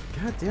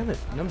 God damn it.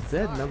 And I'm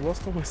dead and I've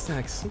lost all my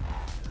stacks.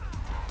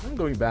 I'm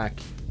going back.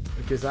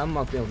 Because I'm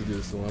not able to do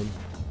this alone.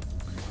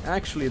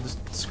 Actually,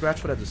 just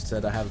scratch what I just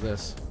said. I have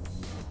this.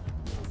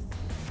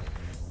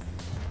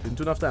 Didn't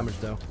do enough damage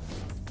though.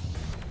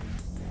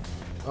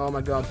 Oh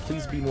my god,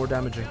 please be more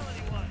damaging.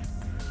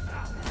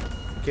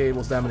 Okay, it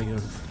was damaging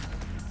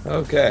enough.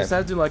 Okay. I just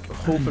had to like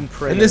hope and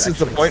pray. And this is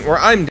the point where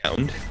I'm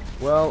downed.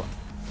 Well,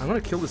 I'm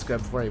gonna kill this guy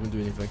before I even do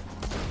anything.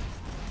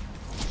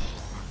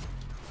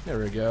 There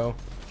we go.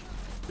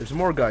 There's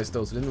more guys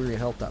though, so it didn't really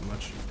help that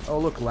much. Oh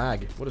look,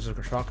 lag. What is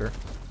a shocker?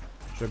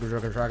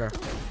 Shocker.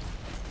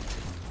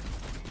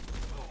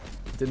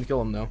 Didn't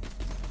kill him though.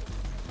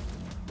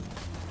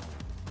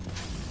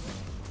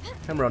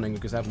 I'm running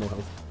because I have no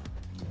health.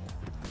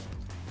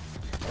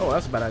 Oh,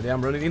 that's a bad idea.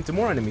 I'm running into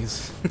more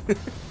enemies.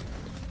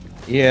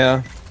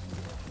 Yeah.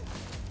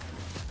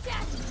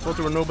 thought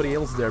there were nobody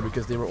else there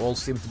because they were all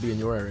seemed to be in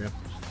your area.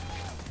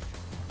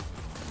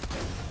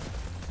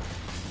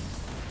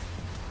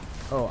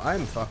 Oh,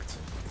 I'm fucked.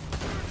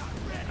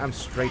 I'm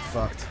straight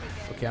fucked.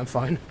 Okay, I'm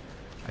fine.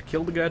 I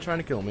killed the guy trying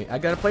to kill me. I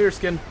got a player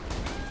skin.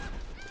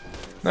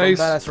 Nice.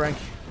 From badass rank.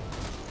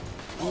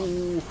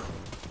 Ooh.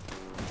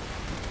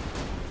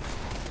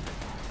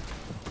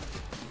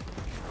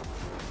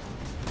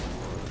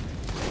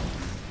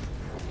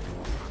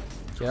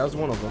 Okay, that was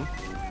one of them.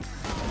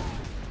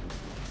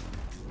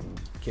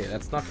 Okay,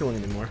 that's not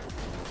killing anymore.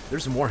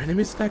 There's more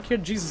enemies back here?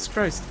 Jesus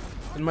Christ.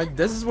 And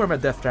this is where my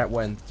death trap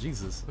went.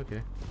 Jesus,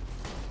 okay.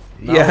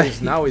 Now he's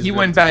he ready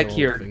went to back kill all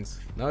here. the things.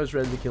 Now he's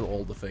ready to kill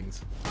all the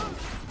things.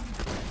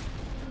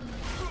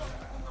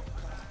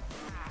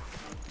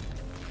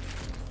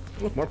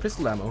 Look, more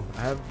pistol ammo.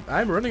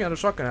 I'm running out of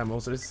shotgun ammo,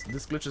 so this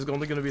glitch is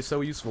only gonna be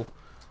so useful.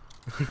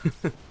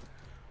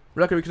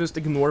 Reckon we can just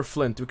ignore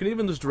Flint. We can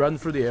even just run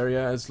through the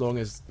area as long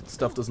as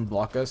stuff doesn't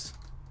block us.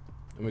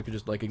 And we can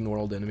just like ignore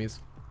all the enemies.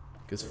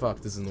 Cause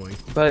fuck, this is annoying.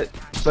 But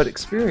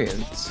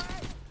experience.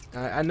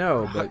 I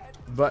know, but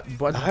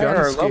The higher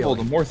our level,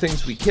 the more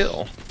things we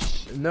kill.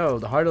 No,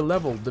 the higher the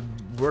level, the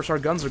worse our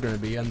guns are gonna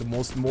be, and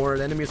the more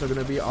enemies are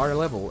gonna be our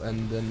level,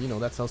 and then you know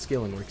that's how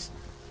scaling works.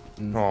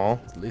 Aww.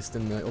 At least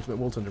in the Ultimate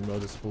World Thunder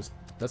mode, I suppose.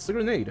 That's the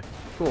grenade.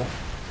 Cool.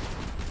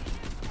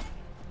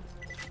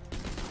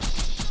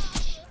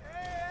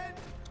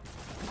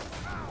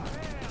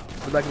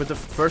 But like with the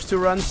first two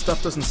runs,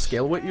 stuff doesn't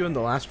scale with you, and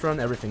the last run,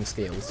 everything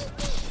scales.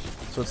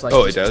 So it's like.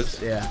 Oh, it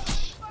does? Yeah.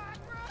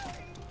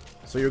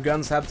 So your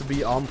guns have to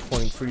be on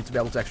point for you to be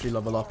able to actually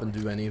level up and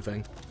do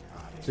anything.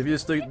 So if you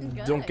just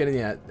don't get any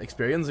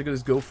experience, you can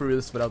just go through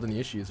this without any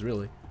issues,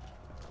 really.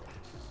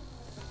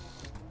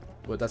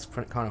 But that's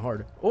kind of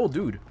hard. Oh,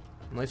 dude.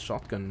 Nice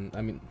shotgun.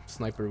 I mean,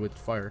 sniper with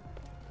fire.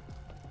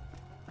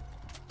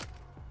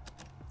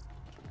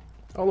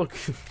 Oh, look.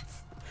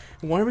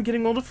 Why are we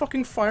getting all the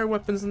fucking fire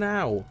weapons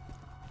now?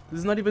 This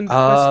is not even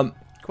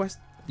quest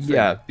thing.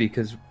 Yeah,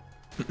 because...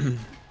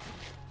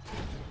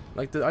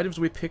 Like, the items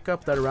we pick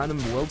up that are random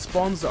world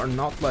spawns are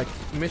not, like,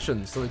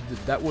 missions, so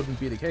that wouldn't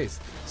be the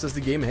case. It says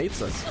the game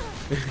hates us.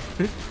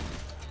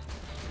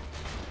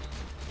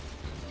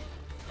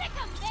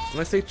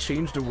 Unless they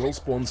change the world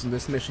spawns in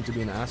this mission to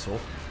be an asshole.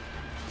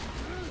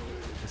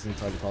 It's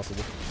entirely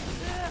possible.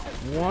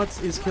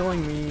 What is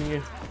killing me?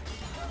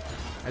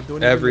 I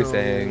don't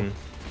Everything. even know.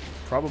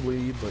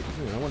 Probably, but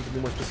you know, I want to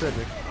be more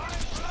specific.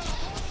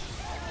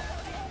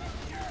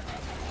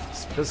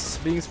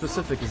 Being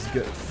specific is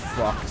good.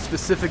 Fuck.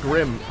 Specific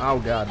rim. Oh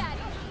god.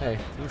 Hey.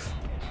 Oof.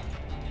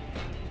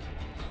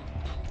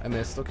 I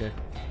missed. Okay.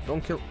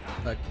 Don't kill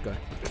that guy.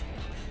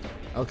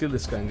 I'll kill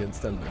this guy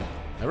instead then.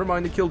 Never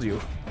mind, he killed you.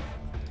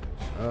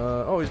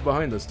 Oh, he's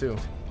behind us too.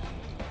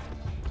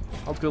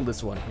 I'll kill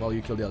this one while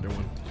you kill the other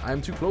one. I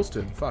am too close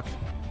to him. Fuck.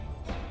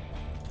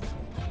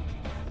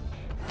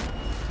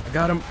 I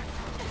got him.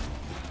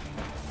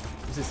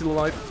 Is he still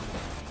alive?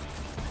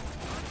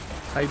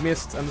 I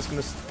missed. I'm just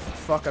gonna...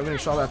 Fuck, I'm getting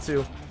shot at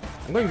too.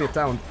 I'm going to get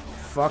down.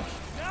 Fuck.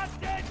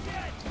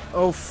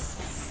 Oh,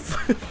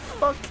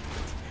 fuck.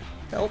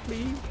 Help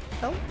me.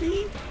 Help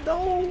me.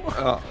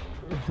 No.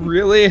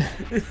 Really?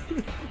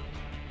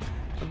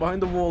 I'm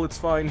behind the wall. It's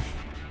fine.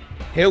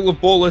 Hail of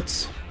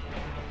bullets.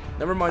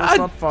 Never mind. It's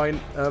not fine.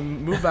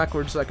 Move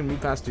backwards so I can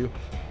move past you.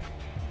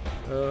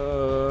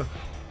 I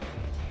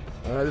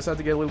just had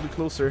to get a little bit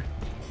closer.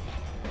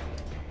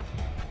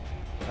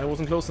 I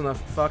wasn't close enough.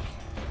 Fuck.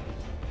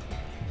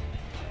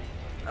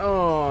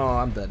 Oh,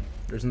 I'm dead.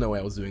 There's no way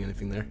I was doing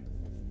anything there.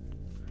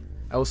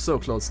 I was so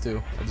close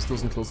too. I just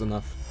wasn't close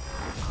enough.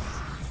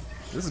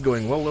 This is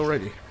going well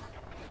already.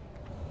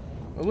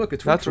 Oh look, a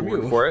tweet That's a from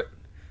word you. for it.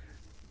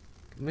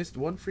 Missed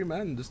one free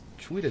man just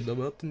tweeted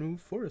about the new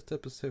Forest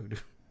episode.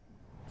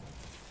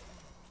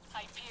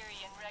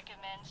 Hyperion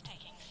recommends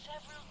taking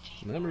several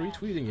deep And I'm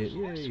retweeting it.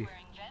 before Yay. swearing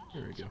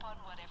There we vengeance go. upon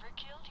whatever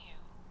killed you.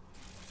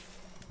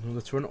 I'm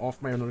gonna turn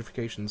off my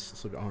notifications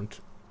so they aren't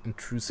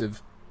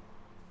intrusive.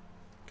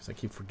 Because I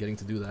keep forgetting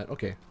to do that.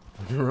 Okay,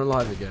 we're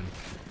alive again.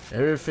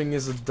 Everything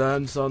is a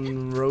dance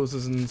on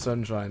roses and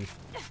sunshine.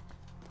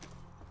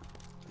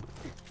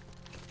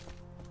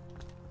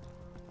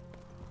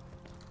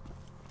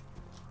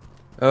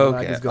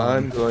 Okay, is gone.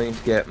 I'm going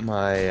to get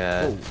my...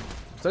 Oh,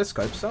 is that a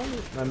Skype sound?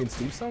 I mean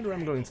Steve sound, or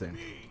I'm going insane?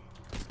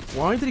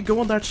 Why did he go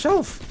on that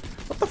shelf?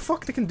 What the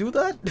fuck, they can do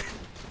that?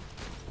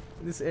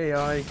 This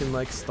AI can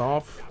like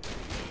stop.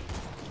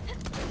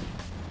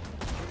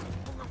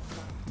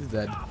 He's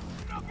dead.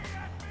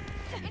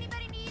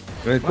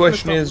 The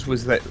question is,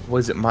 was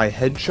it my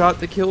headshot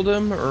that killed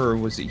him, or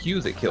was it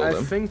you that killed I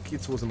him? think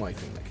it was my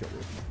thing that killed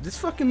him. This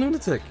fucking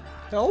lunatic!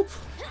 Help!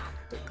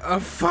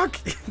 Fuck!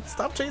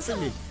 Stop chasing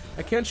me!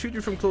 I can't shoot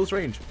you from close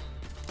range.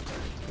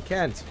 I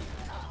can't.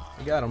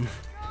 I got him.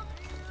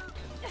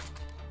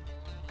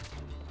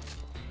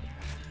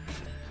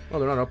 Oh,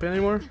 they're not up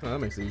anymore? Oh, that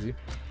makes it easy.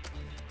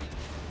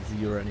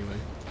 Zero anyway.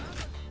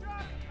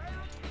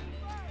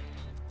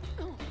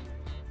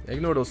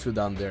 Ignore those two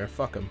down there.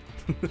 Fuck them.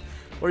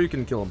 Or you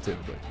can kill them too.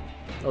 But...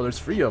 Oh, there's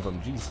 3 of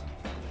them. Jeez.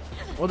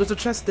 Oh, there's a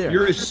chest there.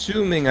 You're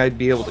assuming I'd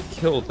be able to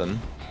kill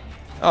them.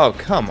 Oh,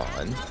 come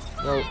on.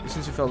 Well,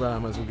 since you fell down, I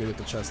might as well give it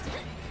the chest.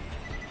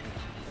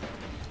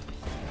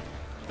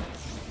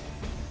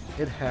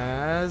 It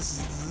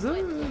has...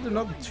 they're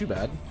not too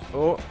bad.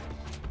 Oh,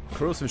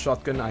 corrosive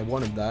shotgun, I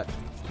wanted that.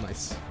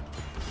 Nice.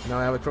 Now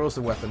I have a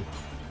corrosive weapon.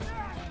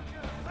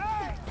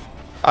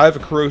 I have a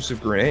corrosive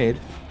grenade.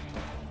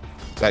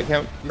 Does that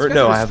count? Or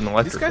no, I have an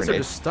electric These guys grenade.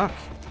 are just stuck.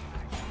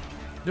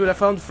 Dude, I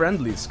found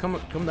friendlies.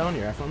 Come down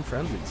here, I found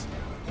friendlies.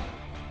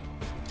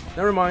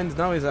 Never mind,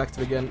 now he's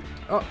active again.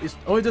 Oh,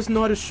 he doesn't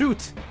know how to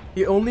shoot.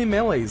 He only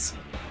melees.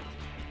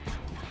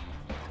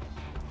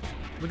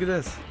 Look at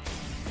this.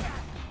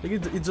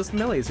 Look, he just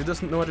melees. He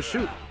doesn't know how to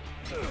shoot.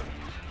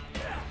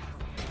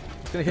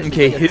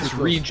 Okay, his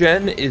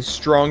regen is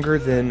stronger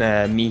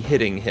than me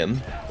hitting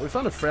him. We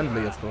found a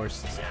friendly, of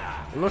course.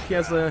 Look, he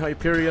has a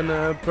Hyperion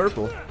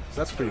purple. So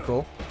that's pretty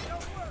cool.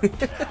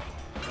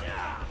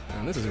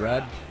 Man, this is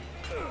rad.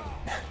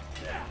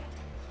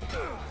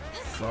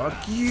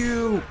 Fuck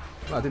you!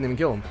 Oh, I didn't even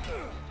kill him.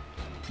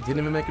 Didn't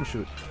even make him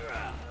shoot.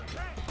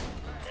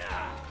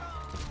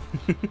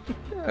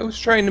 I was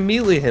trying to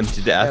melee him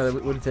to death. Yeah,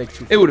 it would take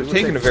too. It would have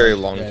taken a very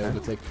long Yeah, it time.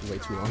 would take way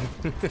too long.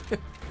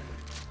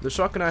 The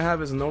shotgun I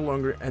have is no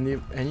longer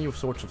any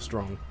sorts of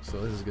strong,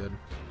 so this is good.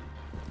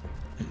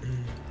 You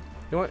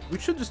know what? We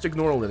should just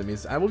ignore all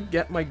enemies. I will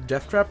get my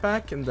death trap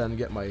back and then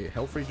get my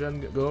health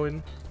regen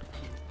going.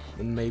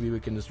 And maybe we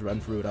can just run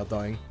through without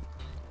dying.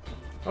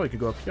 Oh, we could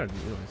go up here, I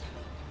didn't realize.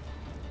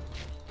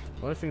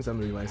 A lot of things I'm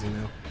realizing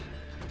now.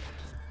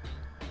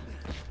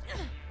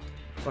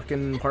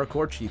 Fucking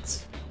parkour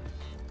cheats.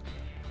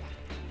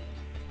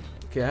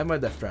 Okay, I have my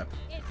death trap.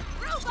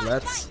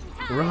 Let's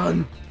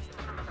run!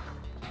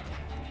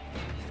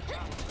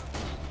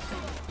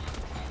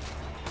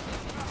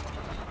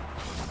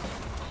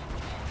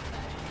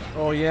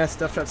 Oh yes,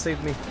 death trap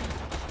saved me.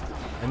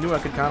 I knew I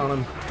could count on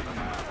him.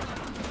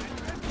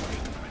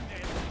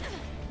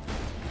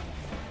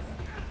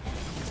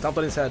 Stomped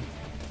on his head.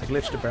 I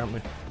glitched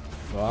apparently.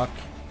 Fuck.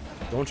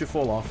 Don't you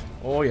fall off.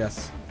 Oh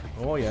yes.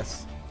 Oh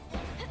yes.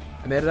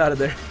 I made it out of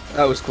there.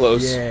 That was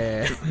close.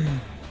 Yeah.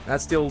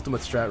 That's the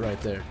ultimate strat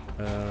right there.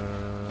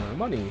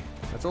 Money.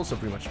 That's also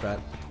pretty much strat.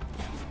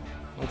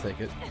 I'll take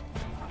it.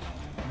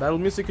 Battle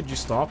music, could you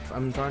stop?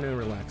 I'm trying to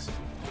relax.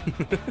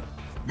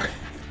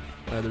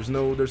 There's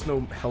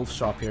no health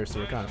shop here, so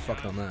we're kind of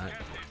fucked on that.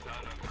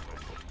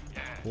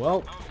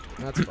 Well,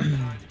 that's fine.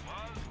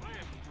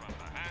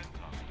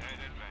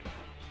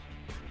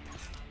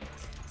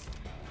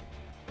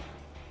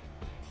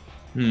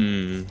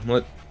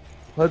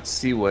 Let's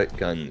see what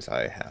guns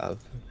I have.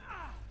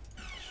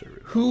 Sure.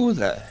 Who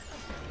the?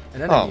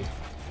 An enemy. Oh.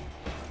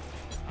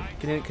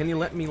 Can you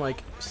let me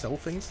like sell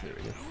things? There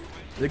we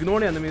go.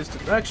 Ignore the enemies.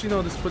 Actually,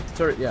 no. Just put the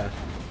turret. Yeah,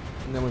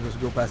 and then we'll just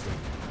go past them.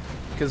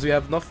 Because we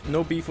have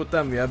no beef with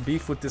them. We have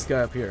beef with this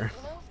guy up here.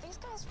 You know, if these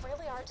guys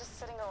really are just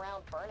sitting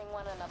around burning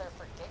one another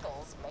for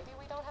giggles, maybe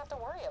we don't have to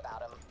worry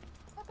about them.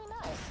 That'd be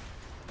nice.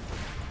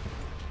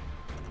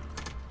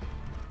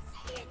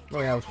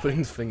 Oh yeah, I was putting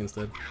this thing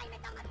instead.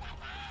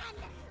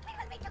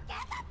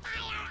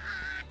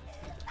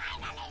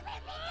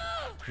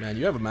 Man,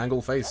 you have a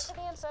mangled face. Up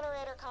to the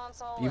incinerator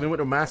console Even and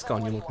with a mask give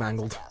on, them you what look he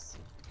wants, mangled. I guess.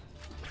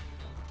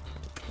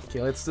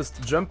 Okay, let's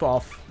just jump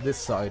off this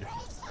side.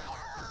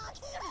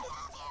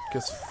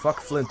 Because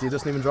fuck Flint, he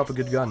doesn't even drop a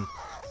good gun.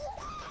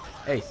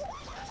 Hey,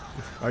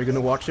 are you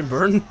gonna watch him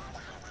burn?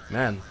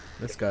 Man,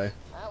 this guy.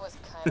 That was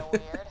kind of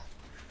weird.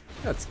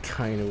 That's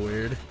kind of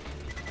weird.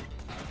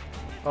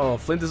 Oh,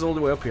 Flint is all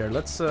the way up here.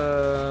 Let's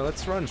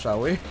run,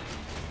 shall we?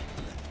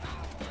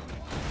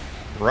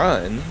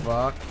 Run?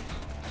 Fuck.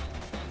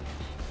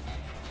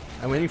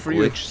 I'm waiting for you.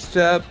 Which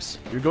steps?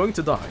 You're going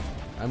to die.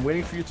 I'm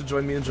waiting for you to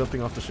join me in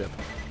jumping off the ship.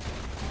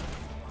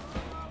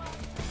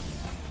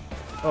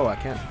 Oh, I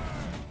can't.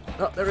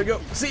 Oh, there we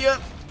go. See ya!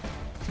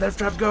 Death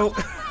trap, go!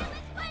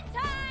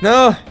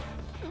 No!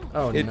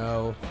 Oh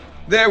no.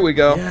 There we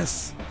go.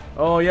 Yes!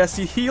 Oh yes,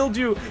 he healed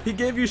you! He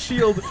gave you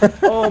shield!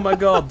 Oh my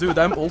god, dude,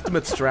 I'm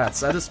ultimate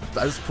strats. I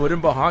just put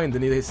him behind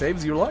and he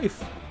saves your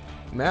life.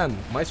 Man,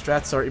 my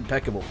strats are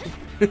impeccable.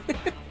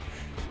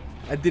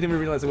 I didn't even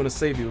realize I want to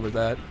save you with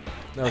that.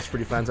 That was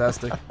pretty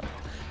fantastic.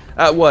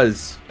 That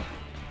was.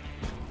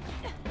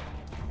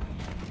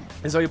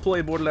 Is how you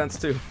play Borderlands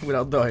 2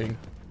 without dying.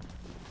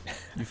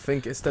 You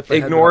think a step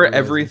ahead Ignore without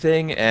realizing.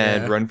 everything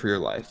and Yeah. run for your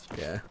life.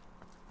 Yeah.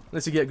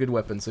 Unless you get good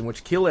weapons, in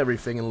which kill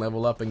everything and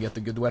level up and get the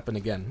good weapon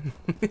again.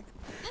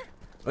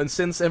 And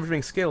since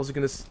everything scales, you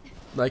can just,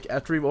 like,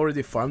 after you've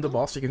already farmed the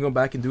boss, you can go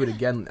back and do it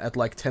again at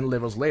like 10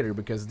 levels later,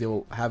 because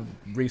they'll have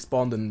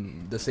respawned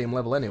in the same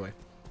level anyway.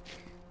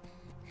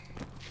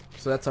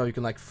 So that's how you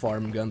can like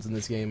farm guns in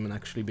this game and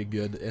actually be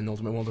good in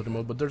Ultimate Warfare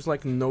mode, but there's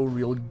like no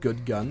real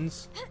good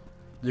guns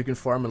you can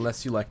farm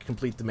unless you like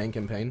complete the main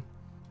campaign.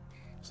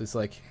 So it's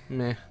like,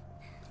 meh.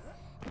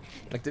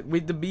 Like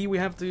with the B we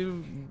have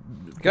to...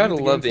 Gotta complete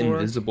the love game for.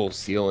 invisible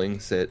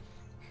ceilings that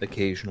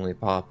occasionally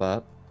pop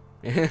up.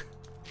 Yeah.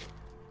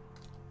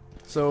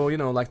 So, you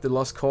know, like the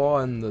Lost Claw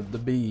and the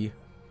B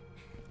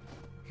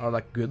are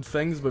like good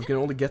things, but we can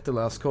only get the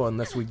last coin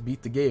unless we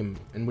beat the game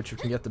in which we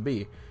can get the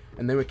B.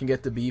 And then we can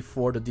get the B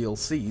for the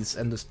DLCs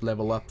and just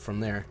level up from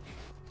there.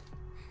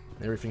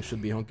 Everything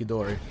should be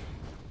hunky-dory.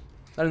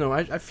 I don't know,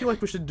 I feel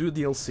like we should do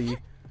DLC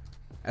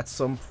at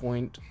some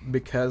point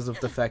because of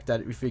the fact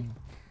that if we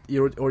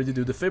already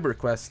do the Fibber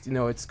quest, you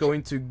know, it's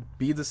going to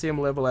be the same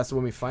level as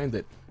when we find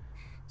it.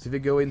 So if we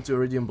go into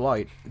Iridium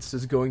Blight, it's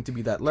just going to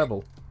be that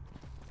level.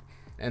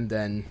 And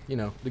then, you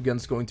know, the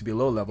gun's going to be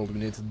low leveled. We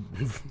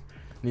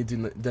need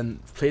to then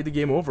play the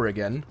game over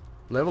again,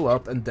 level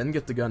up, and then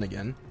get the gun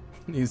again.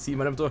 You see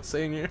what I'm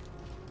saying here?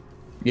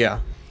 Yeah.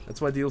 That's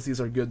why DLCs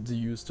are good to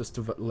use just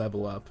to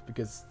level up,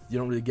 because you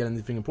don't really get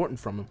anything important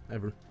from them,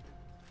 ever.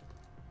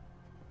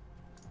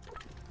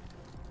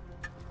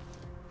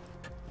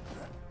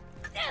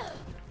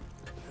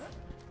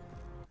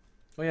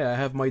 Oh yeah, I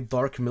have my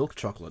dark milk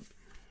chocolate.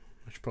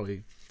 I should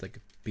probably take a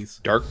piece.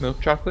 Dark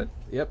milk chocolate?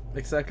 Yep,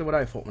 exactly what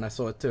I thought when I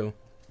saw it too.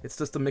 It's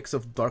just a mix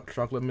of dark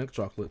chocolate and milk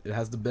chocolate. It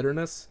has the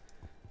bitterness,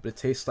 but it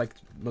tastes like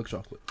milk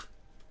chocolate.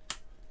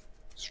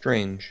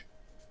 Strange.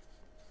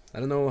 I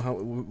don't know how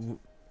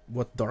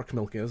what dark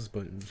milk is,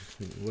 but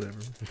whatever.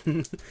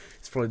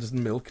 It's probably just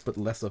milk, but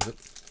less of it.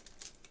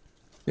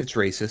 It's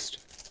racist.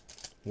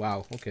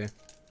 Wow, okay.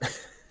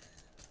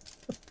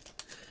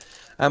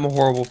 I'm a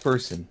horrible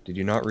person. Did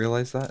you not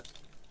realize that?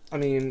 I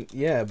mean,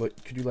 yeah,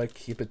 but could you, like,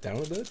 keep it down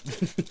a bit?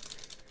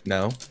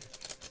 No.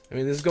 I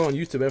mean, this is going on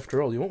YouTube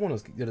after all. You won't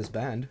want to get us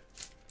banned.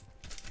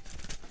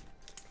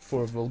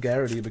 For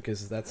vulgarity,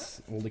 because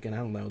that's all they can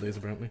handle nowadays,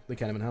 apparently. They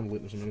can't even handle it,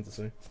 there's nothing to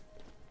say.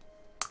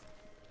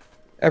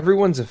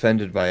 Everyone's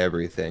offended by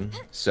everything,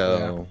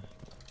 so...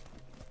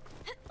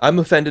 Yeah. I'm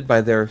offended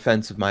by their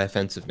offense of my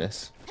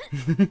offensiveness.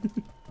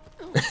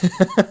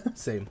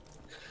 Same.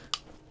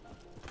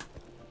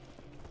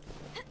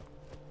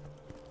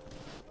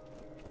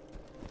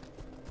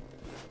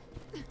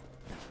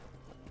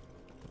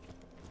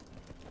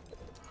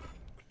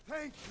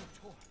 Thank you,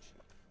 Torch.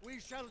 We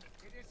shall...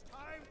 It is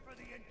time for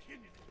the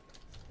enkindling.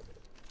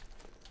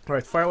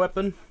 Alright, fire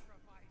weapon.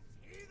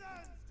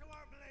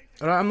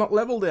 Alright, I'm not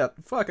leveled yet.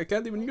 Fuck, I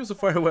can't even use a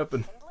fire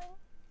weapon.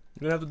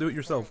 You're gonna have to do it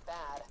yourself.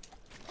 Bad.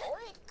 Or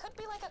it could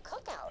be like a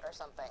cookout or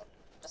something.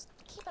 Just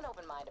keep an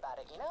open mind about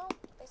it, you know?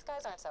 These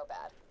guys aren't so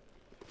bad.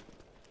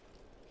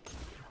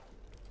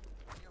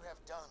 You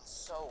have done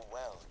so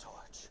well,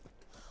 Torch.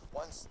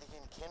 Once the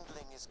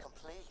enkindling is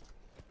complete,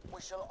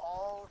 we shall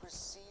all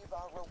receive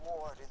our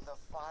reward in the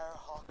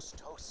Firehawk's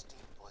toasty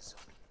bosom.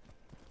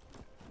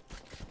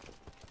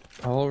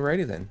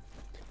 Alrighty then.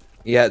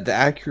 Yeah, the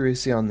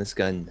accuracy on this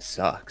gun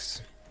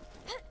sucks.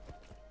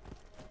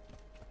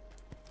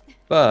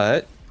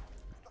 But...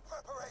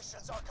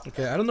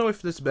 Okay, I don't know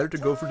if it's better to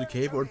go through the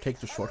cave or take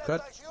the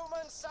shortcut.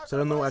 So I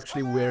don't know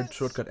actually where the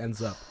shortcut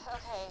ends up.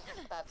 Okay,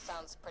 that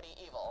sounds pretty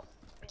evil.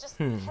 Just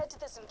head to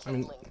this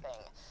enkindling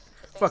thing.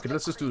 Fuck it,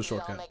 let's just do the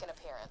shortcut.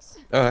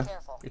 Okay.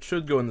 It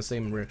should go in the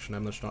same direction,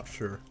 I'm just not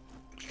sure.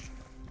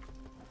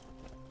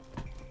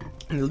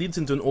 And it leads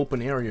into an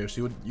open area,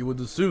 so you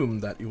would assume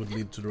that it would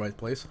lead to the right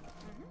place.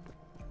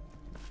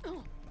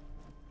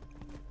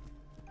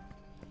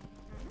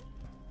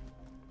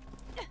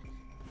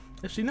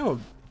 Actually, no.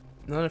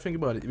 Now that I think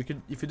about it,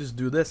 if you just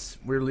do this,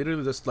 we're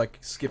literally just like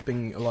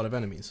skipping a lot of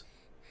enemies.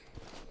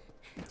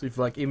 So if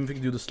like even if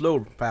you do the slow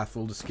path,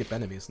 we'll just skip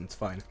enemies and it's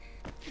fine.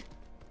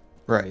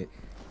 Right.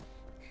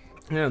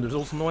 Yeah, there's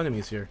also no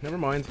enemies here. Never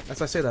mind.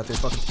 As I say that, they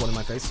fucking spawn in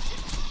my face.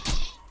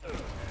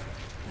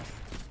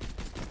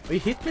 Oh, he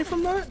hit me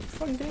from that?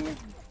 Fucking dang it.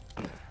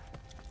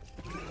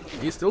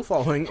 He's still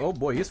following. Oh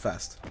boy, he's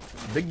fast.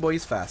 Big boy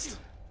is fast.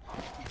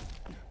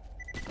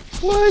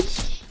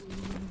 What?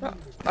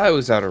 I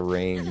was out of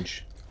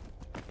range.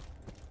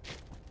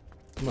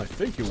 I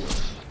think you were.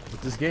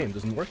 But this game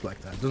doesn't work like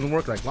that. It doesn't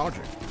work like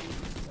logic.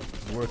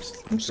 It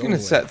works. I'm just gonna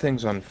set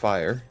things on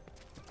fire.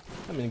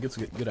 I mean, it's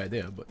a good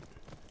idea, but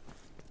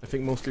I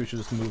think mostly we should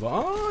just move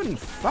on.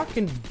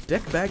 Fucking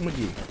dickbag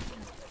McGee.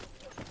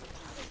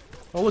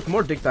 Oh look,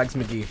 more dickbags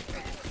McGee.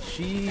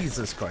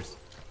 Jesus Christ.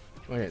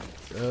 Okay,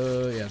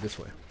 yeah, this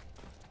way.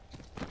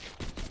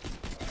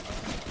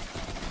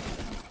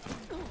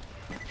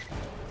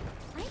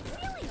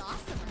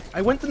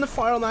 I went in the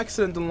fire on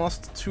accident and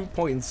lost 2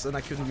 points, and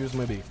I couldn't use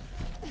my B.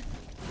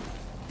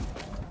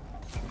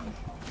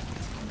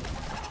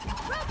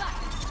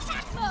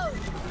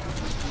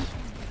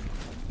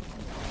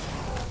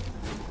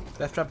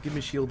 Death trap, give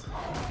me shield.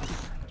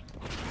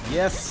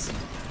 Yes!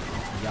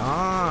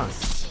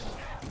 Yes!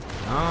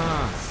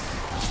 Yes!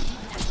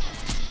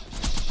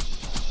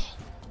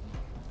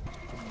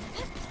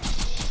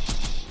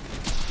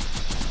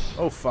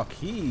 Oh fuck,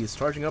 he's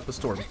charging up a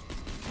storm.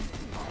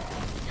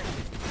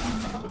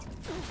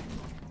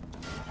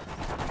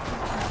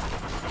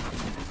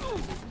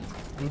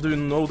 I'm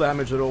doing no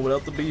damage at all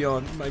without the B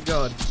on. My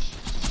god.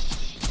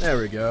 There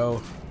we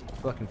go.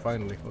 Fucking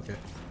finally. Okay.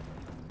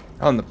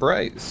 On the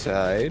bright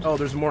side. Oh,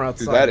 there's more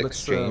outside. Do that let's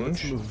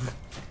exchange. move.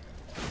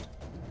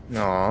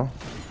 No,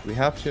 we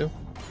have to.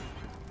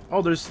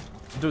 Oh, there's...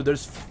 Dude,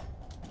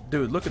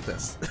 look at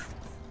this.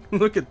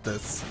 Look at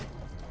this.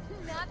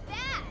 Not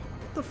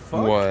What the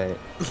fuck? What?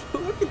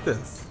 Look at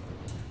this.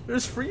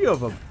 There's 3 of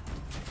them.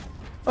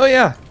 Oh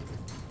yeah.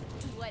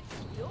 What's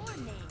your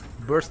name?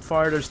 Burst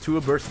fire. There's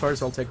 2 burst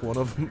fires. I'll take one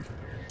of them.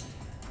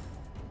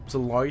 There's a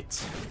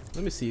light.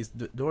 Let me see.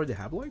 Do I already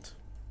have light?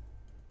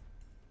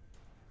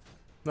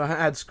 No, I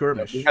had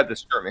skirmish. We had the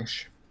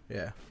skirmish.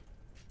 Yeah.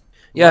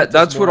 Yeah, Light is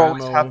that's what more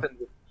always ammo. happened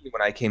with me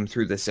when I came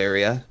through this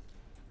area.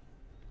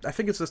 I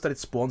think it's just that it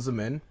spawns them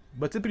in,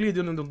 but typically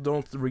they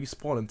don't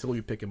respawn until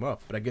you pick them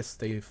up. But I guess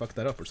they fucked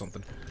that up or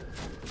something.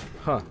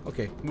 Huh.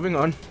 Okay. Moving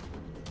on.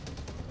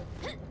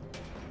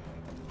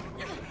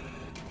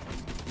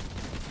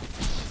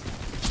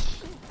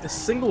 A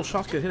single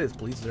shot could hit it,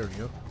 please. There we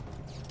go.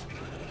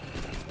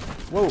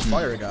 Whoa,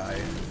 fire guy.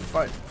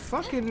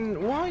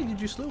 Fucking, why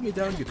did you slow me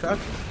down, you cunt?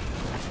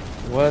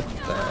 What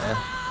the?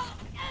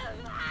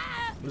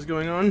 What's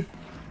going on?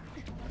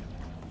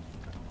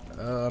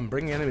 I'm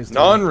bringing enemies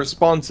down.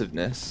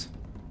 Non-responsiveness.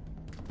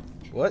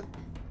 What?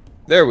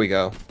 There we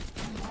go.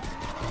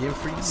 Game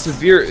freeze?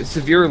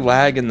 Severe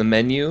lag in the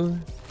menu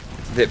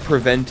that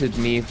prevented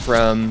me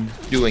from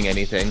doing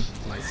anything.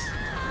 Nice.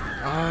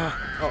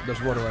 Oh,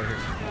 there's water right here.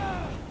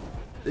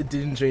 It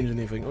didn't change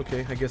anything.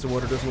 Okay, I guess the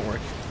water doesn't work.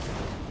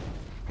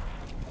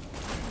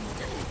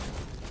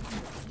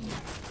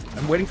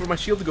 I'm waiting for my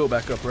shield to go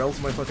back up, or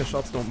else my fucking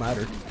shots don't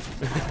matter.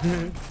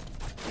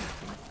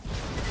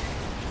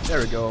 There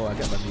we go, I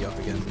got my V up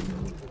again.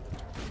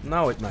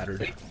 Now it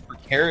mattered. For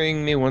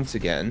carrying me once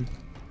again.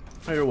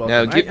 Oh, you're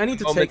welcome. Now, I need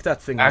to take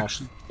that thing off.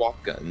 Actually,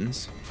 walk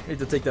guns. I need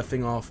to take that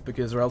thing off,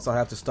 because or else I'll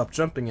have to stop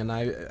jumping, and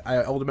I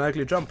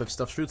automatically jump if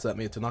stuff shoots at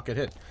me to not get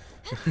hit.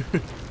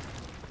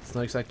 It's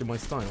not exactly my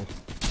style.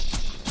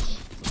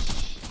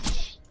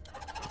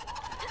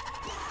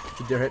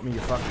 You dare hit me, you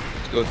fuck.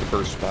 Let's go with the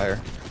burst fire.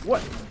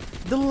 What?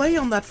 Delay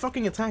on that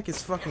fucking attack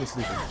is fucking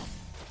stupid.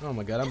 Oh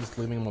my god, I'm just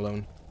leaving him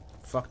alone.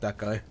 Fuck that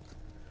guy.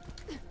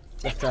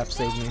 That trap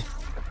saved me.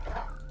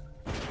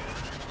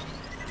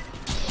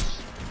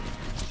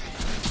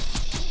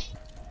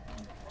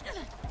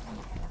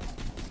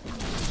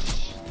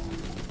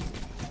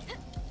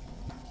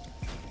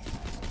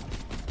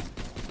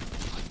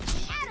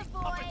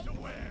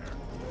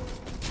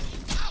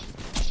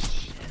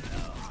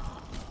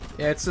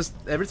 Yeah, it's just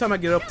every time I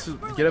get up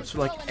to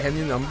like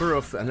any number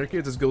of energy,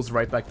 it just goes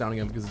right back down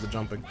again because of the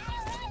jumping.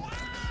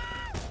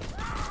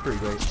 It's pretty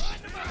great.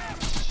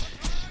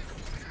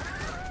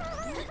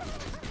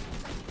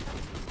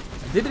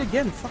 I did it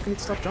again. Fucking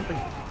stop jumping.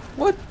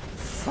 What?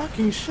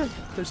 Fucking shit.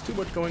 There's too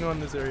much going on in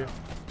this area.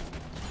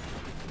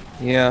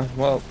 Yeah,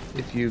 well,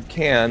 if you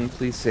can,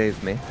 please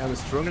save me. And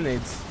there's throwing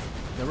grenades.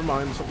 Never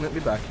mind, something hit me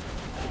back.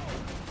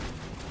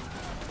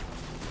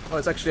 Oh,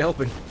 it's actually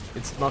helping.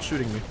 It's not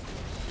shooting me.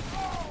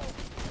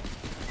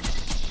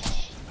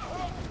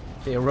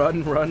 Okay,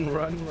 run, run,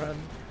 run, run.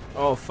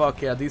 Oh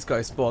fuck yeah, these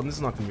guys spawn. This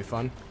is not gonna be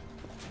fun.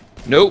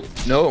 Nope,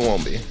 no it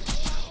won't be.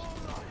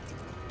 Well,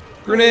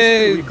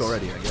 Grenades! it's pretty weak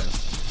already, I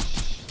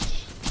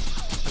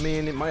guess. I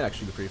mean, it might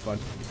actually be pretty fun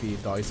if he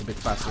dies a bit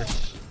faster.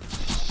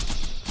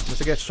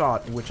 Unless I get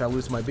shot, in which I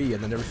lose my B,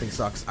 and then everything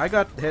sucks. I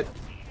got hit.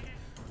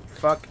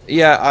 Fuck.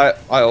 Yeah,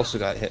 I also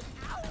got hit.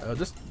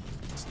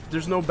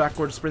 There's no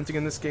backward sprinting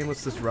in this game.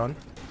 Let's just run.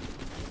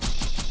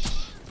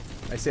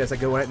 I say as I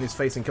go right in his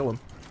face and kill him.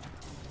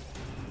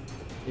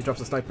 He drops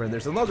a sniper, and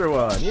there's another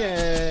one.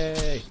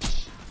 Yay!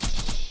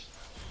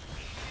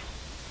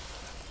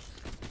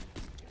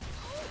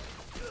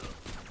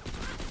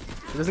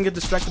 He doesn't get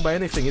distracted by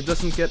anything. He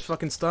doesn't get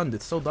fucking stunned.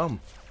 It's so dumb.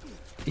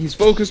 He's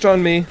focused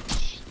on me.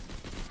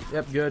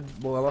 Yep, good.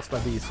 Well, I lost my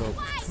B, so...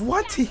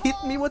 What? He hit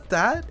me with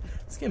that?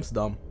 This game's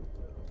dumb.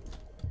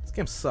 This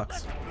game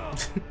sucks.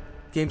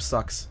 Game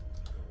sucks.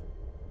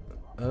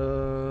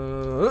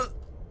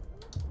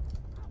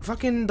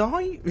 Fucking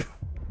die?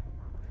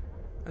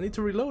 I need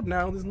to reload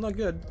now. This is not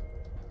good.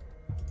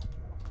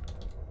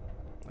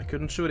 I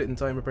couldn't shoot it in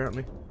time,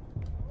 apparently.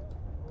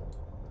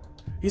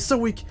 He's so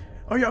weak.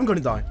 Oh yeah, I'm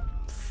gonna die.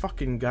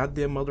 Fucking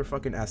goddamn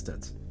motherfucking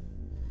assets.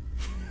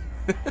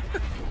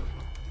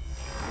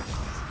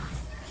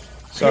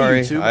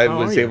 Sorry, YouTube, I how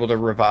was are you? able to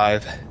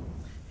revive.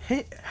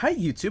 Hey, hi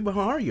YouTube,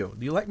 how are you?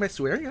 Do you like my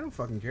swearing? I don't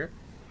fucking care.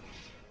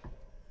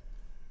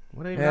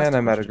 What And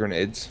I'm out of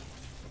grenades.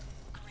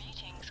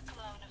 Greetings,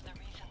 clone of the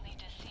recently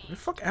deceased. Where the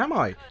fuck am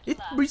I? It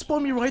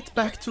respawned me right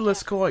back to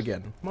Let's Go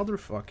again.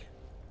 Motherfuck.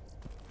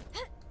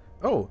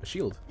 Oh, a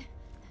shield.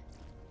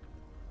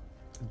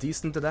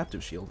 Decent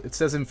adaptive shield. It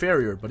says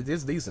inferior, but it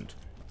is decent.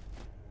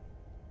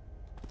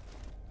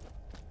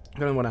 I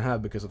don't know what I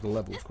have because of the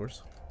level, of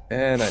course.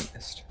 And I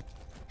missed.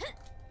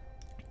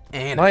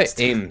 And I My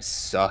missed. aim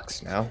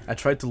sucks now. I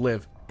tried to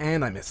live,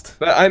 and I missed.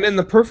 But I'm in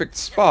the perfect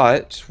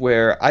spot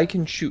where I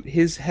can shoot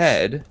his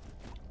head,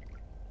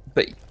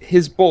 but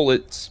his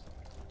bullets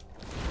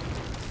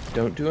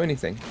don't do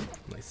anything.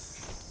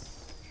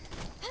 Nice.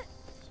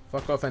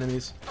 Fuck off,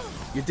 enemies.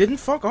 You didn't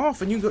fuck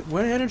off, and you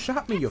went ahead and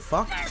shot me, you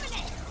fuck.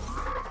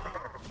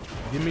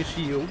 Give me a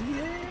shield.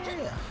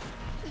 Yeah.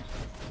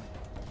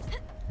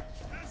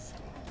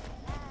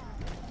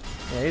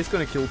 Yeah, he's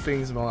gonna kill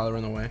things while I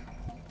run away.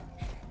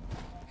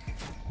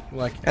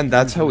 Like, And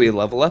that's how we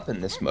level up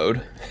in this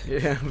mode.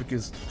 yeah,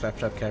 because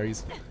Claptrap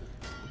carries.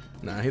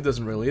 Nah, he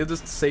doesn't really. It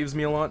just saves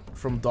me a lot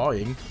from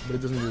dying, but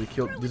it doesn't really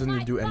kill. Doesn't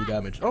really do any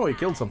damage. Oh, he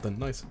killed something.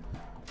 Nice.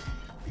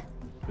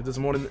 It does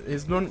more than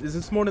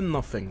it's more than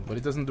nothing, but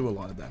it doesn't do a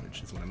lot of damage.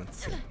 That's what I meant to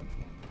say.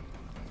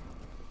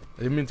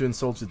 I didn't mean to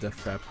insult you,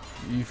 Death Trap.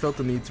 You felt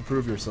the need to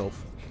prove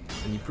yourself,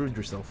 and you proved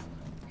yourself.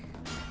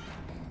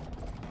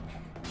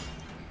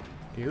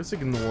 Okay, let's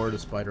ignore the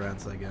spider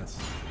ants, I guess.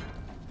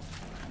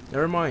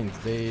 Never mind,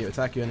 they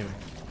attack you anyway.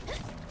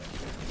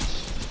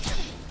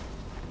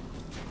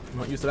 I'm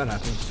not used to that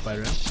happening to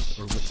spider ants,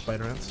 or with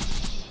spider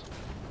ants.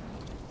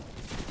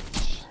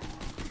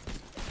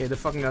 Okay, the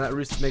fucking guy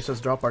that makes us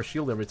drop our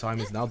shield every time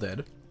is now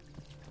dead.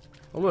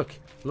 Oh look,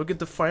 look at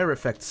the fire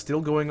effect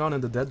still going on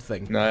in the dead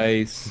thing.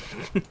 Nice.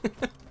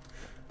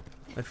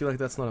 I feel like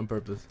that's not on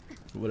purpose.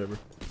 Whatever.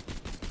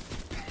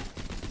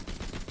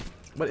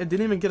 But it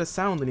didn't even get a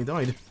sound and he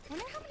died. I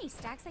wonder how many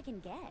stacks I can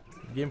get.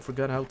 The game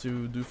forgot how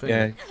to do things.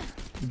 Yeah.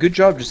 Good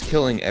job just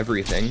killing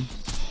everything.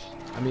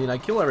 I mean, I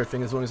kill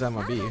everything as long as I have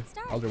my B.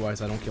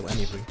 Otherwise, I don't kill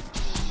anything.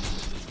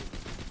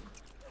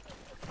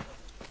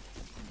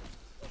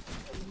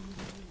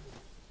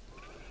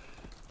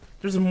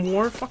 There's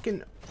more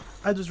fucking...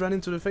 I just ran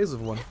into the face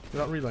of one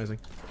without realizing.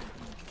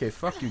 Okay,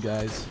 fuck you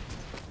guys.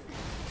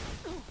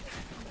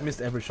 I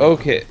missed every shot.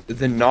 Okay,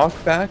 the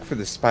knockback for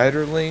the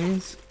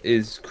spiderlings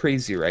is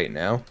crazy right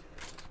now.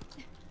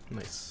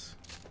 Nice.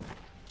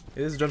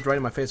 It just jumped right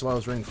in my face while I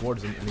was running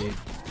towards him, and he...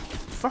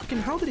 Fucking,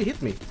 how did he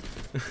hit me?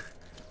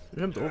 I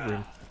jumped over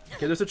him.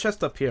 Okay, there's a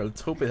chest up here.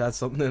 Let's hope it has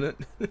something in it.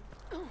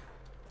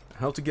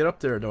 How to get up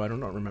there, though, I do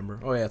not remember.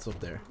 Oh yeah, it's up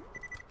there.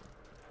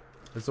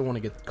 I just don't want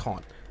to get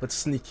caught. Let's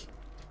sneak.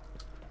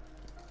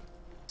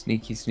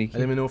 Sneaky, sneaky. I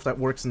don't even know if that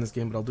works in this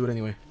game, but I'll do it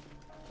anyway.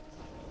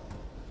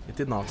 It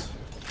did not.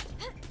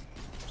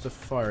 There's a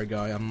fire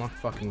guy. I'm not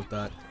fucking with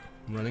that.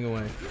 I'm running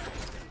away.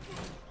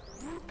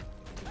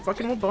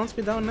 Fucking what bounce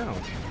me down now?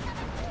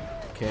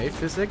 Okay,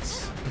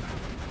 physics.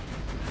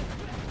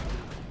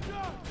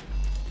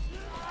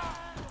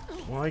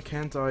 Why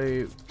can't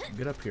I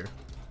get up here?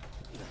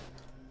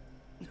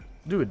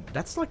 Dude,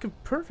 that's like a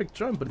perfect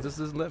jump, but it just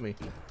doesn't let me.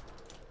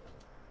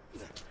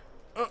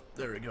 Oh,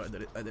 there we go. I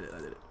did it. I did it. I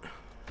did it.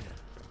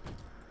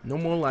 No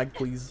more lag,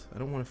 please. I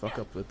don't want to fuck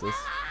up with this.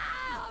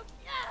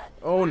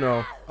 Oh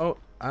no. Oh,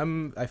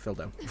 I fell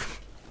down.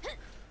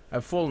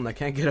 I've fallen. I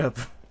can't get up.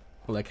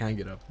 Well, I can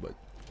get up, but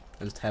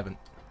I just haven't.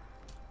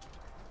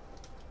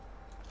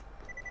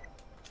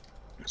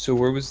 So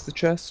where was the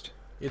chest?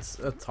 It's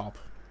a top.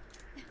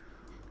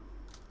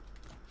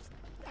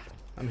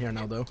 I'm here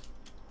now, though.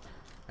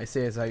 I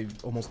say as I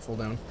almost fall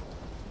down.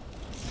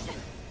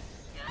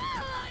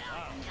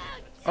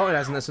 Oh, it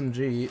has an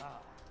SMG.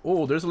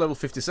 Oh, there's a level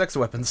 56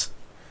 weapons.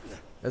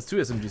 That's 2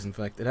 SMGs, in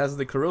fact. It has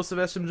the corrosive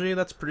SMG,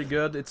 that's pretty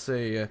good. It's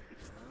a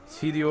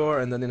Meteor,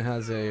 and then it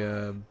has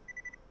a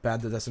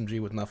bandit SMG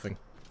with nothing.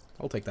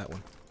 I'll take that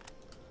one.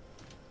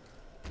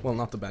 Well,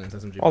 not the bandit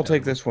SMG. I'll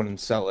take this one and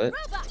sell it.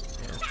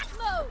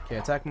 Yeah. Okay,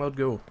 attack mode,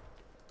 go.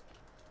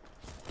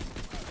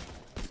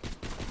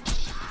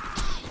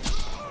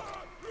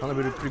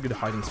 Probably a pretty good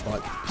hiding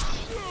spot.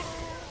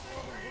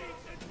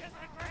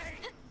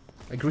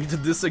 Agree to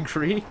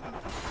disagree?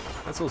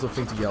 That's also a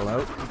thing to yell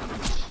out.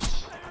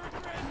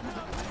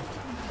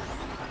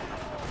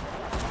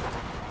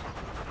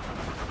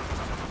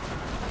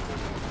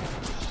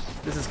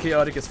 This is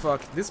chaotic as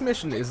fuck. This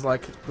mission is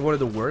like one of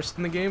the worst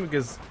in the game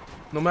because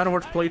no matter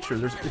what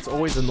playthrough, it's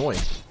always annoying.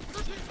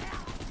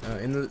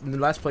 In the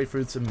last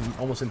playthrough, it's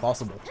almost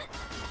impossible.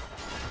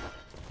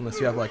 Unless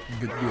you have like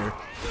good gear.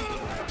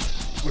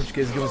 In which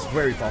case it was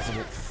very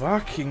possible.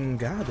 Fucking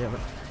goddamn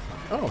it.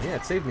 Oh yeah,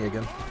 it saved me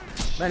again.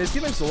 Man, it's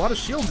giving us a lot of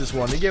shield this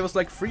one. It gave us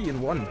like 3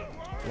 in 1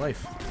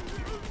 life.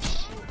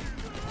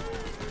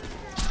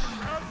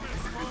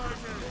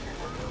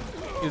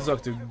 He's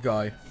like the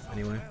guy,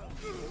 anyway.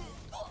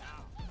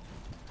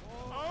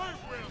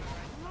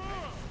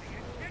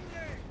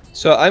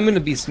 So I'm gonna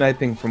be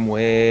sniping from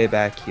way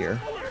back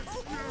here.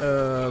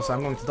 So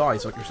I'm going to die,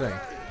 is what you're saying.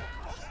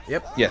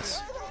 Yep.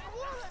 Yes.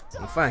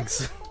 Well,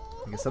 thanks.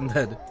 I guess I'm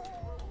dead.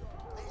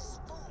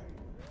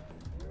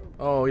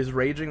 Oh, he's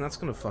raging? That's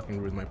gonna fucking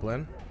ruin my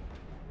plan.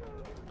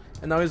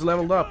 And now he's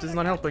leveled up. This is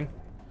not helping.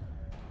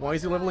 Why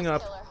is he leveling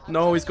up?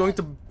 No, he's going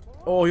to...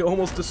 Oh, he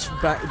almost just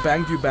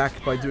banged you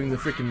back by doing the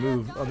freaking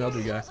move on the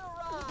other guy.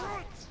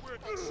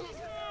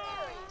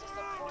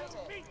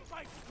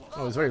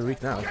 Oh, he's very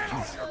weak now.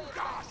 Jeez.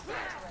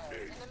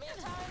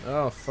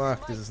 Oh,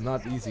 fuck. This is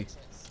not easy.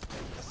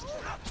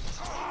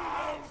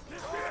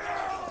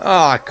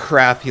 Ah,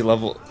 crap. He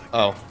leveled...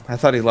 Oh, I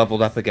thought he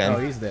leveled up again. Oh,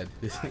 he's dead.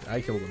 I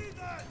killed him.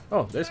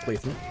 Oh, there's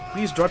Clayton.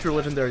 Please drop your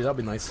legendary. That'd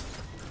be nice.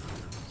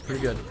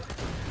 Pretty good.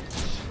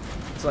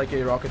 It's like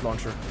a rocket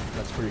launcher.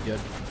 That's pretty good.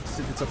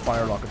 It's a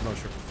fire rocket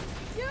launcher.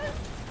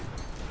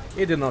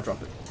 He did not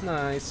drop it.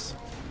 Nice.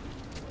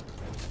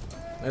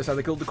 I just had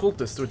to kill the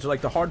cultist, which is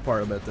like the hard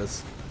part about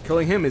this.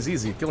 Killing him is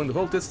easy. Killing the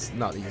cultist,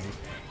 not easy.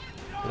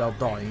 Without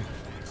dying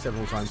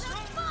several times.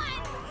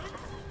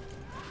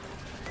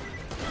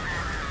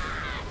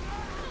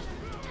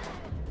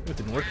 It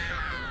didn't work.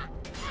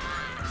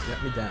 Just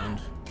get me downed.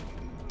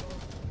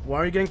 Why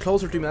are you getting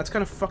closer to me? That's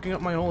kind of fucking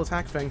up my whole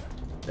attack thing.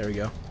 There we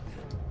go.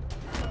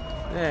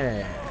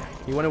 Yeah,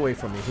 he went away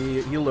from me.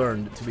 He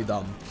learned to be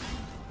dumb.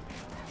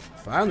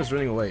 Fine, is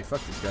running away.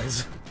 Fuck these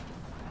guys.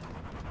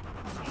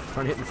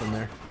 Trying to hit me from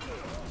there.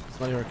 It's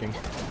not working.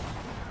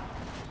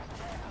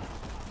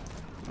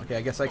 Okay,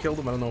 I guess I killed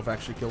him. I don't know if I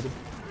actually killed him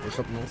or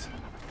something else.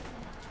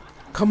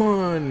 Come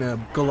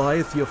on,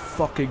 Goliath, you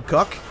fucking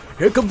cuck!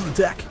 Here comes the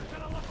attack.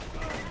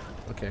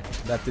 Okay,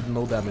 that did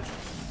no damage.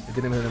 It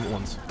didn't even hit him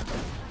once.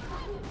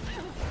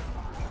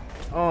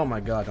 Oh my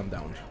god, I'm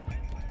down.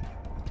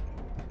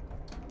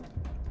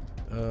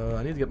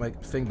 I need to get my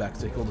thing back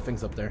to take all the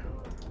things up there.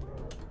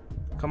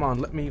 Come on,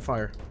 let me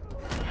fire.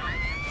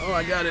 Oh,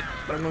 I got it,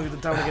 but I'm going to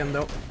the town again,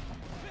 though.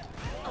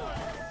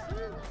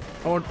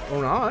 Or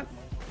not.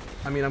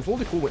 I mean, I'm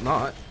fully cool with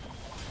not.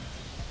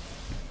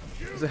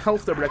 There's a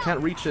health there, but I can't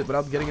reach it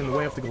without getting in the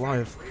way of the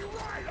Goliath.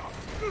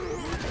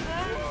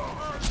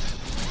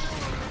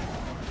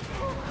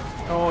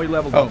 Oh, he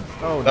leveled up.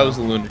 Oh, that was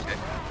a lunatic.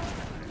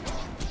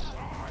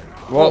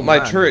 Well, Oh, my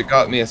man. turret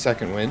got me a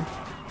second win.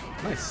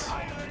 Nice.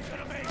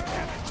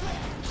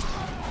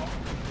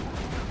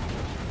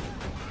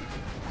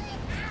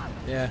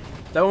 Yeah,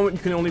 that one you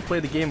can only play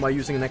the game by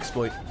using an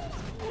exploit.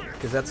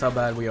 Because that's how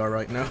bad we are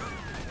right now.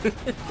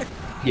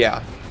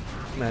 Yeah.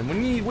 Man,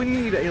 we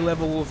need a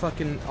level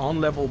fucking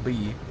on level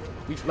B.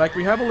 We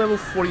have a level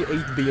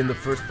 48B in the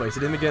first place.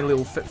 It didn't get a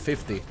level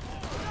 50.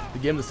 The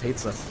game just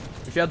hates us.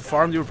 If you had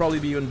farmed, you would probably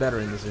be even better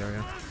in this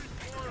area.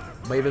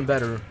 By even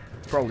better,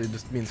 probably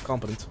just means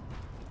competent.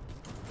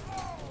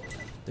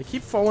 They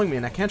keep following me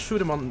and I can't shoot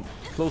them on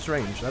close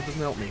range. That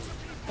doesn't help me.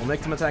 I'll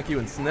make them attack you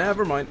and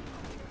never mind.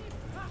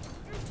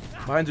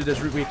 Behind you, there's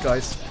weak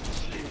guys.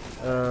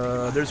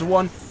 There's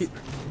one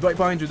right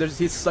behind you.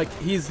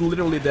 He's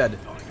literally dead.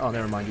 Oh,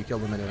 never mind. You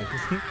killed him anyway.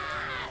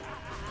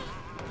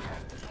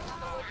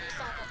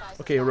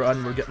 Okay,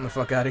 run. We're getting the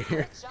fuck out of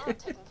here. Job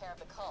taking care of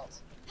the cult.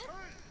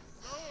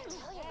 I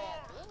tell you, man,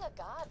 being a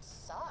god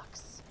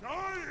sucks.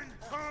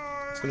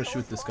 I'm just gonna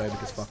shoot this guy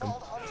because fuck him.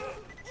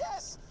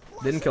 Yes!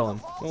 Didn't kill him.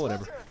 Well,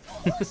 whatever.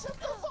 Worship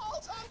the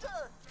Vault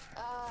Hunter!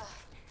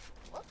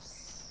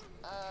 Whoops.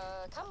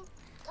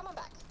 Come on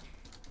back.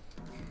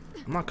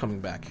 I'm not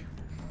coming back.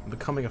 I'm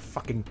becoming a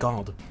fucking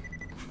god.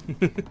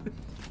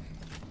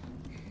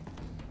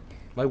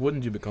 Why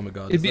wouldn't you become a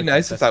god? It'd It's be like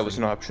nice if that was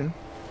an option.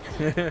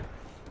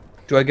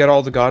 Do I get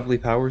all the godly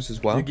powers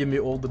as well? You give me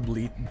all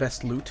the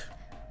best loot.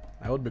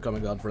 I would become a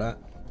god for that.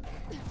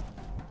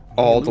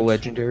 All the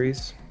loot.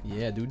 legendaries?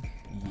 Yeah, dude.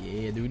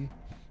 Yeah, dude.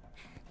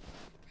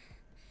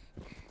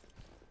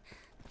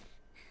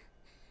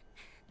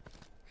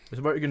 There's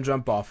about you can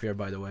jump off here,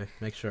 by the way.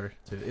 Make sure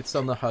to. It's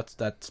on the hut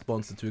that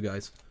spawns the two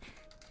guys.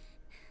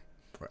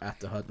 Or at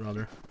the hut,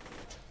 rather.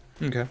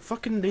 Okay.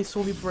 Fucking, they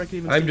saw me before I could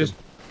even I'm see just...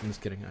 them. I'm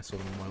just kidding. I saw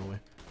them a mile away.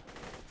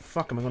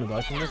 Fuck, am I gonna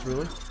die from this,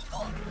 really?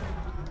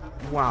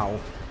 Wow.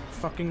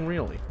 Fucking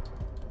really?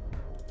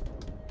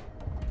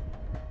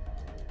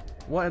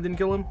 What? I didn't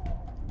kill him?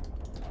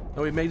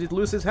 No, he made it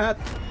lose his hat?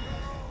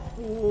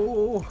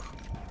 Oh.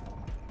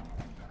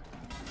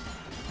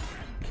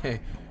 Okay.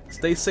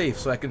 Stay safe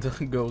so I can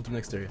go to the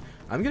next area.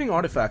 I'm getting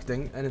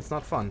artifacting and it's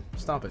not fun.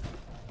 Stop it.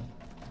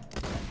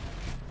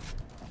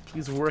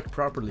 Please work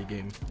properly,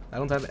 game. I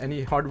don't have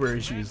any hardware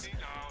issues.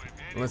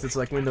 Unless it's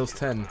like Windows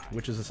 10,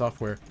 which is a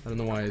software. I don't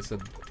know why I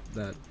said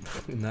that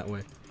in that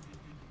way.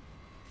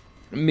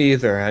 Me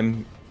either.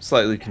 I'm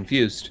slightly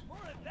confused.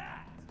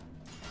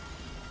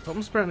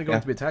 Someone's apparently going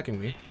to be attacking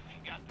me.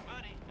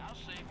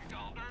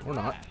 Or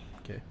not.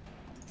 Okay.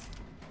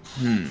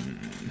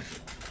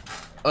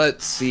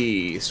 Let's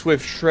see.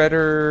 Swift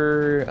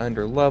Shredder,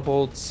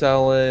 underleveled,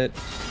 sell it,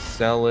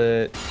 sell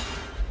it.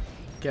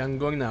 Okay, I'm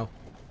going now.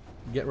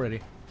 Get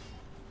ready.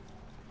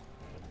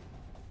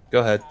 Go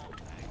ahead.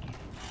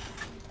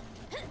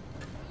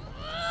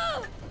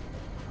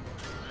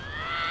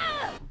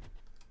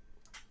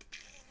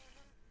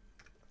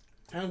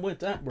 And with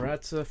that, we're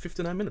at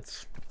 59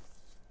 minutes.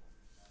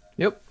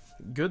 Yep.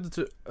 Good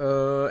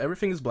to...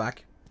 everything is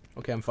black.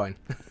 Okay, I'm fine.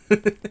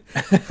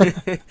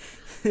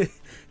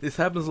 This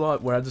happens a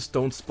lot where I just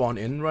don't spawn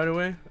in right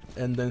away.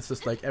 And then it's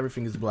just like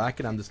everything is black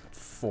and I'm just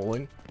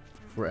falling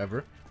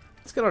forever.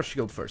 Let's get our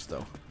shield first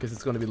though. Because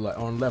it's going to be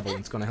on level and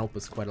it's going to help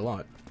us quite a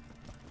lot.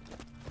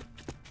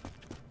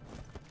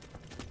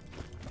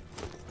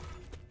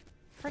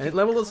 And it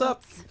leveled us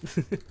up.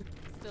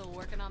 Still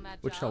working on that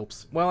Which job.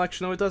 helps. Well,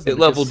 actually, no, it doesn't. It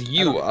because leveled I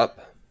you don't-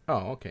 up.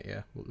 Oh, okay,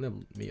 yeah. Well,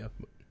 leveled me up.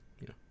 But,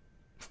 you know.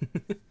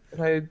 But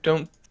I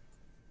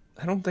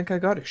don't think I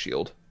got a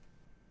shield.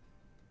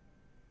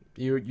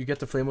 You get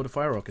the Flame of the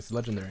Fire Rock. It's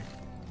legendary.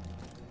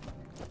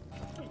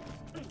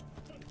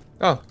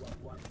 Oh.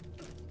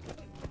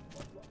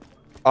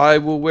 I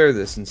will wear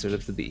this instead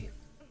of the bee.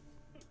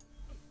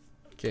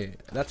 Okay,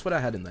 that's what I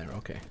had in there.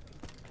 Okay.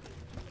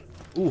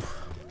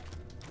 Oof.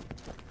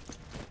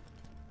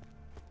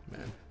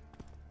 Man.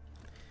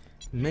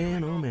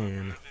 Man, oh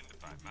man.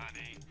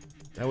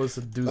 That was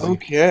a doozy.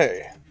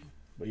 Okay.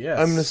 But yes.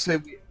 I'm gonna say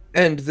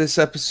end this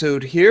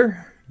episode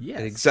here. Yes.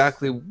 At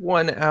exactly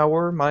 1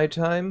 hour my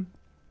time.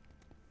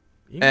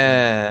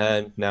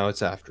 And now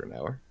it's after an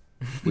hour.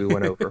 We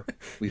went over.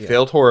 We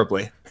failed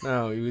horribly.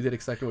 No, we did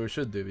exactly what we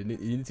should do. You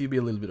need to be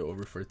a little bit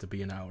over for it to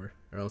be an hour,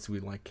 or else we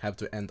like have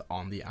to end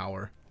on the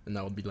hour, and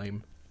that would be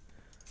lame.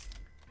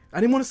 I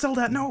didn't want to sell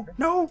that. No,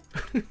 no.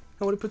 I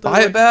want to put that.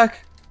 Buy it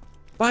back.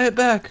 Buy it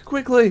back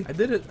quickly. I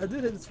did it.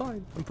 It's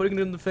fine. I'm putting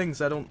it in the thing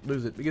so I don't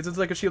lose it because it's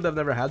like a shield I've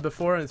never had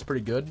before, and it's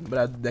pretty good.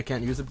 But I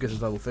can't use it because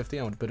it's level 50.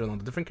 I want to put it on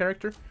a different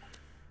character,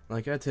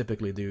 like I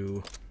typically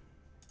do.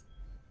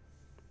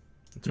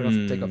 Take off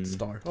the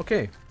star.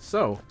 Okay,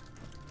 so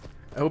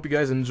I hope you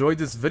guys enjoyed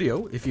this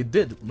video. If you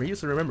did,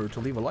 please remember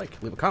to leave a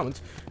like, leave a comment,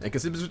 and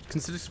consider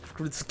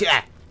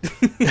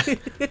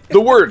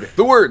the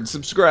word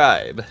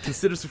subscribe.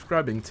 Consider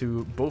subscribing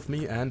to both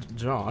me and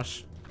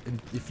Josh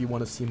if you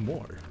want to see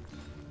more.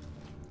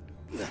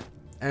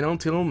 And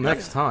until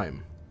next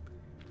time,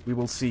 we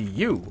will see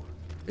you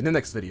in the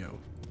next video.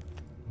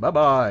 Bye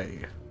bye.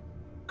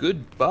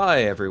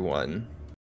 Goodbye, everyone.